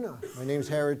 tuna. My name's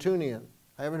Haroutunian.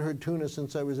 I haven't heard tuna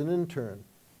since I was an intern.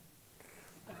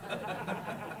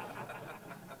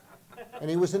 And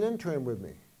he was an intern with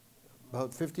me,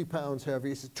 about 50 pounds heavy.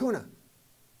 He says, tuna,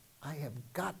 I have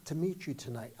got to meet you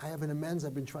tonight. I have an amends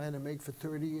I've been trying to make for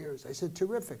 30 years. I said,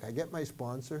 terrific. I get my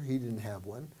sponsor. He didn't have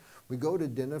one. We go to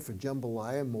dinner for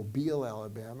jambalaya in Mobile,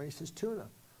 Alabama. He says, tuna,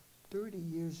 30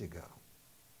 years ago,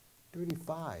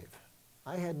 35,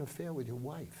 I had an affair with your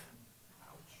wife.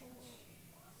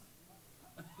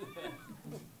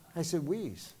 I said,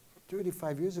 wheeze,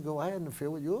 35 years ago, I had an affair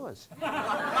with yours.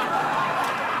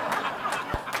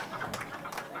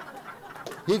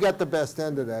 He got the best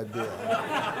end of that deal.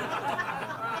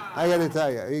 I got to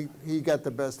tell you, he got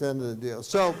the best end of the deal.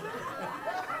 So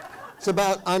it's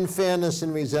about unfairness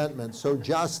and resentment. So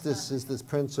justice is this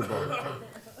principle.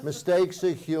 Mistakes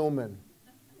are human.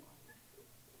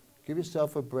 Give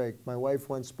yourself a break. My wife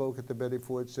once spoke at the Betty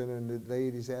Ford Center, and the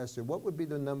ladies asked her, what would be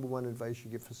the #1 advice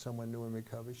you give for someone new in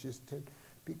recovery? She said,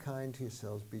 be kind to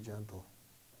yourselves, be gentle.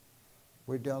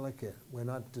 We're delicate. We're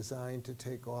not designed to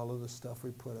take all of the stuff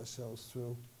we put ourselves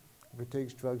through. If it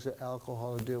takes drugs or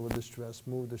alcohol to deal with the stress,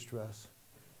 move the stress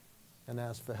and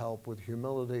ask for help with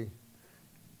humility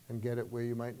and get it where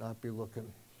you might not be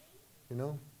looking. You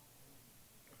know?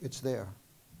 It's there.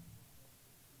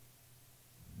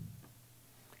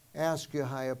 Ask your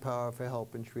higher power for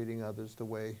help in treating others the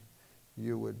way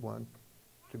you would want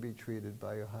to be treated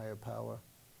by your higher power.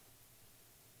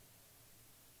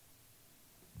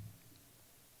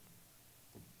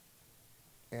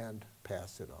 And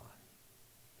pass it on.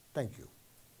 Thank you.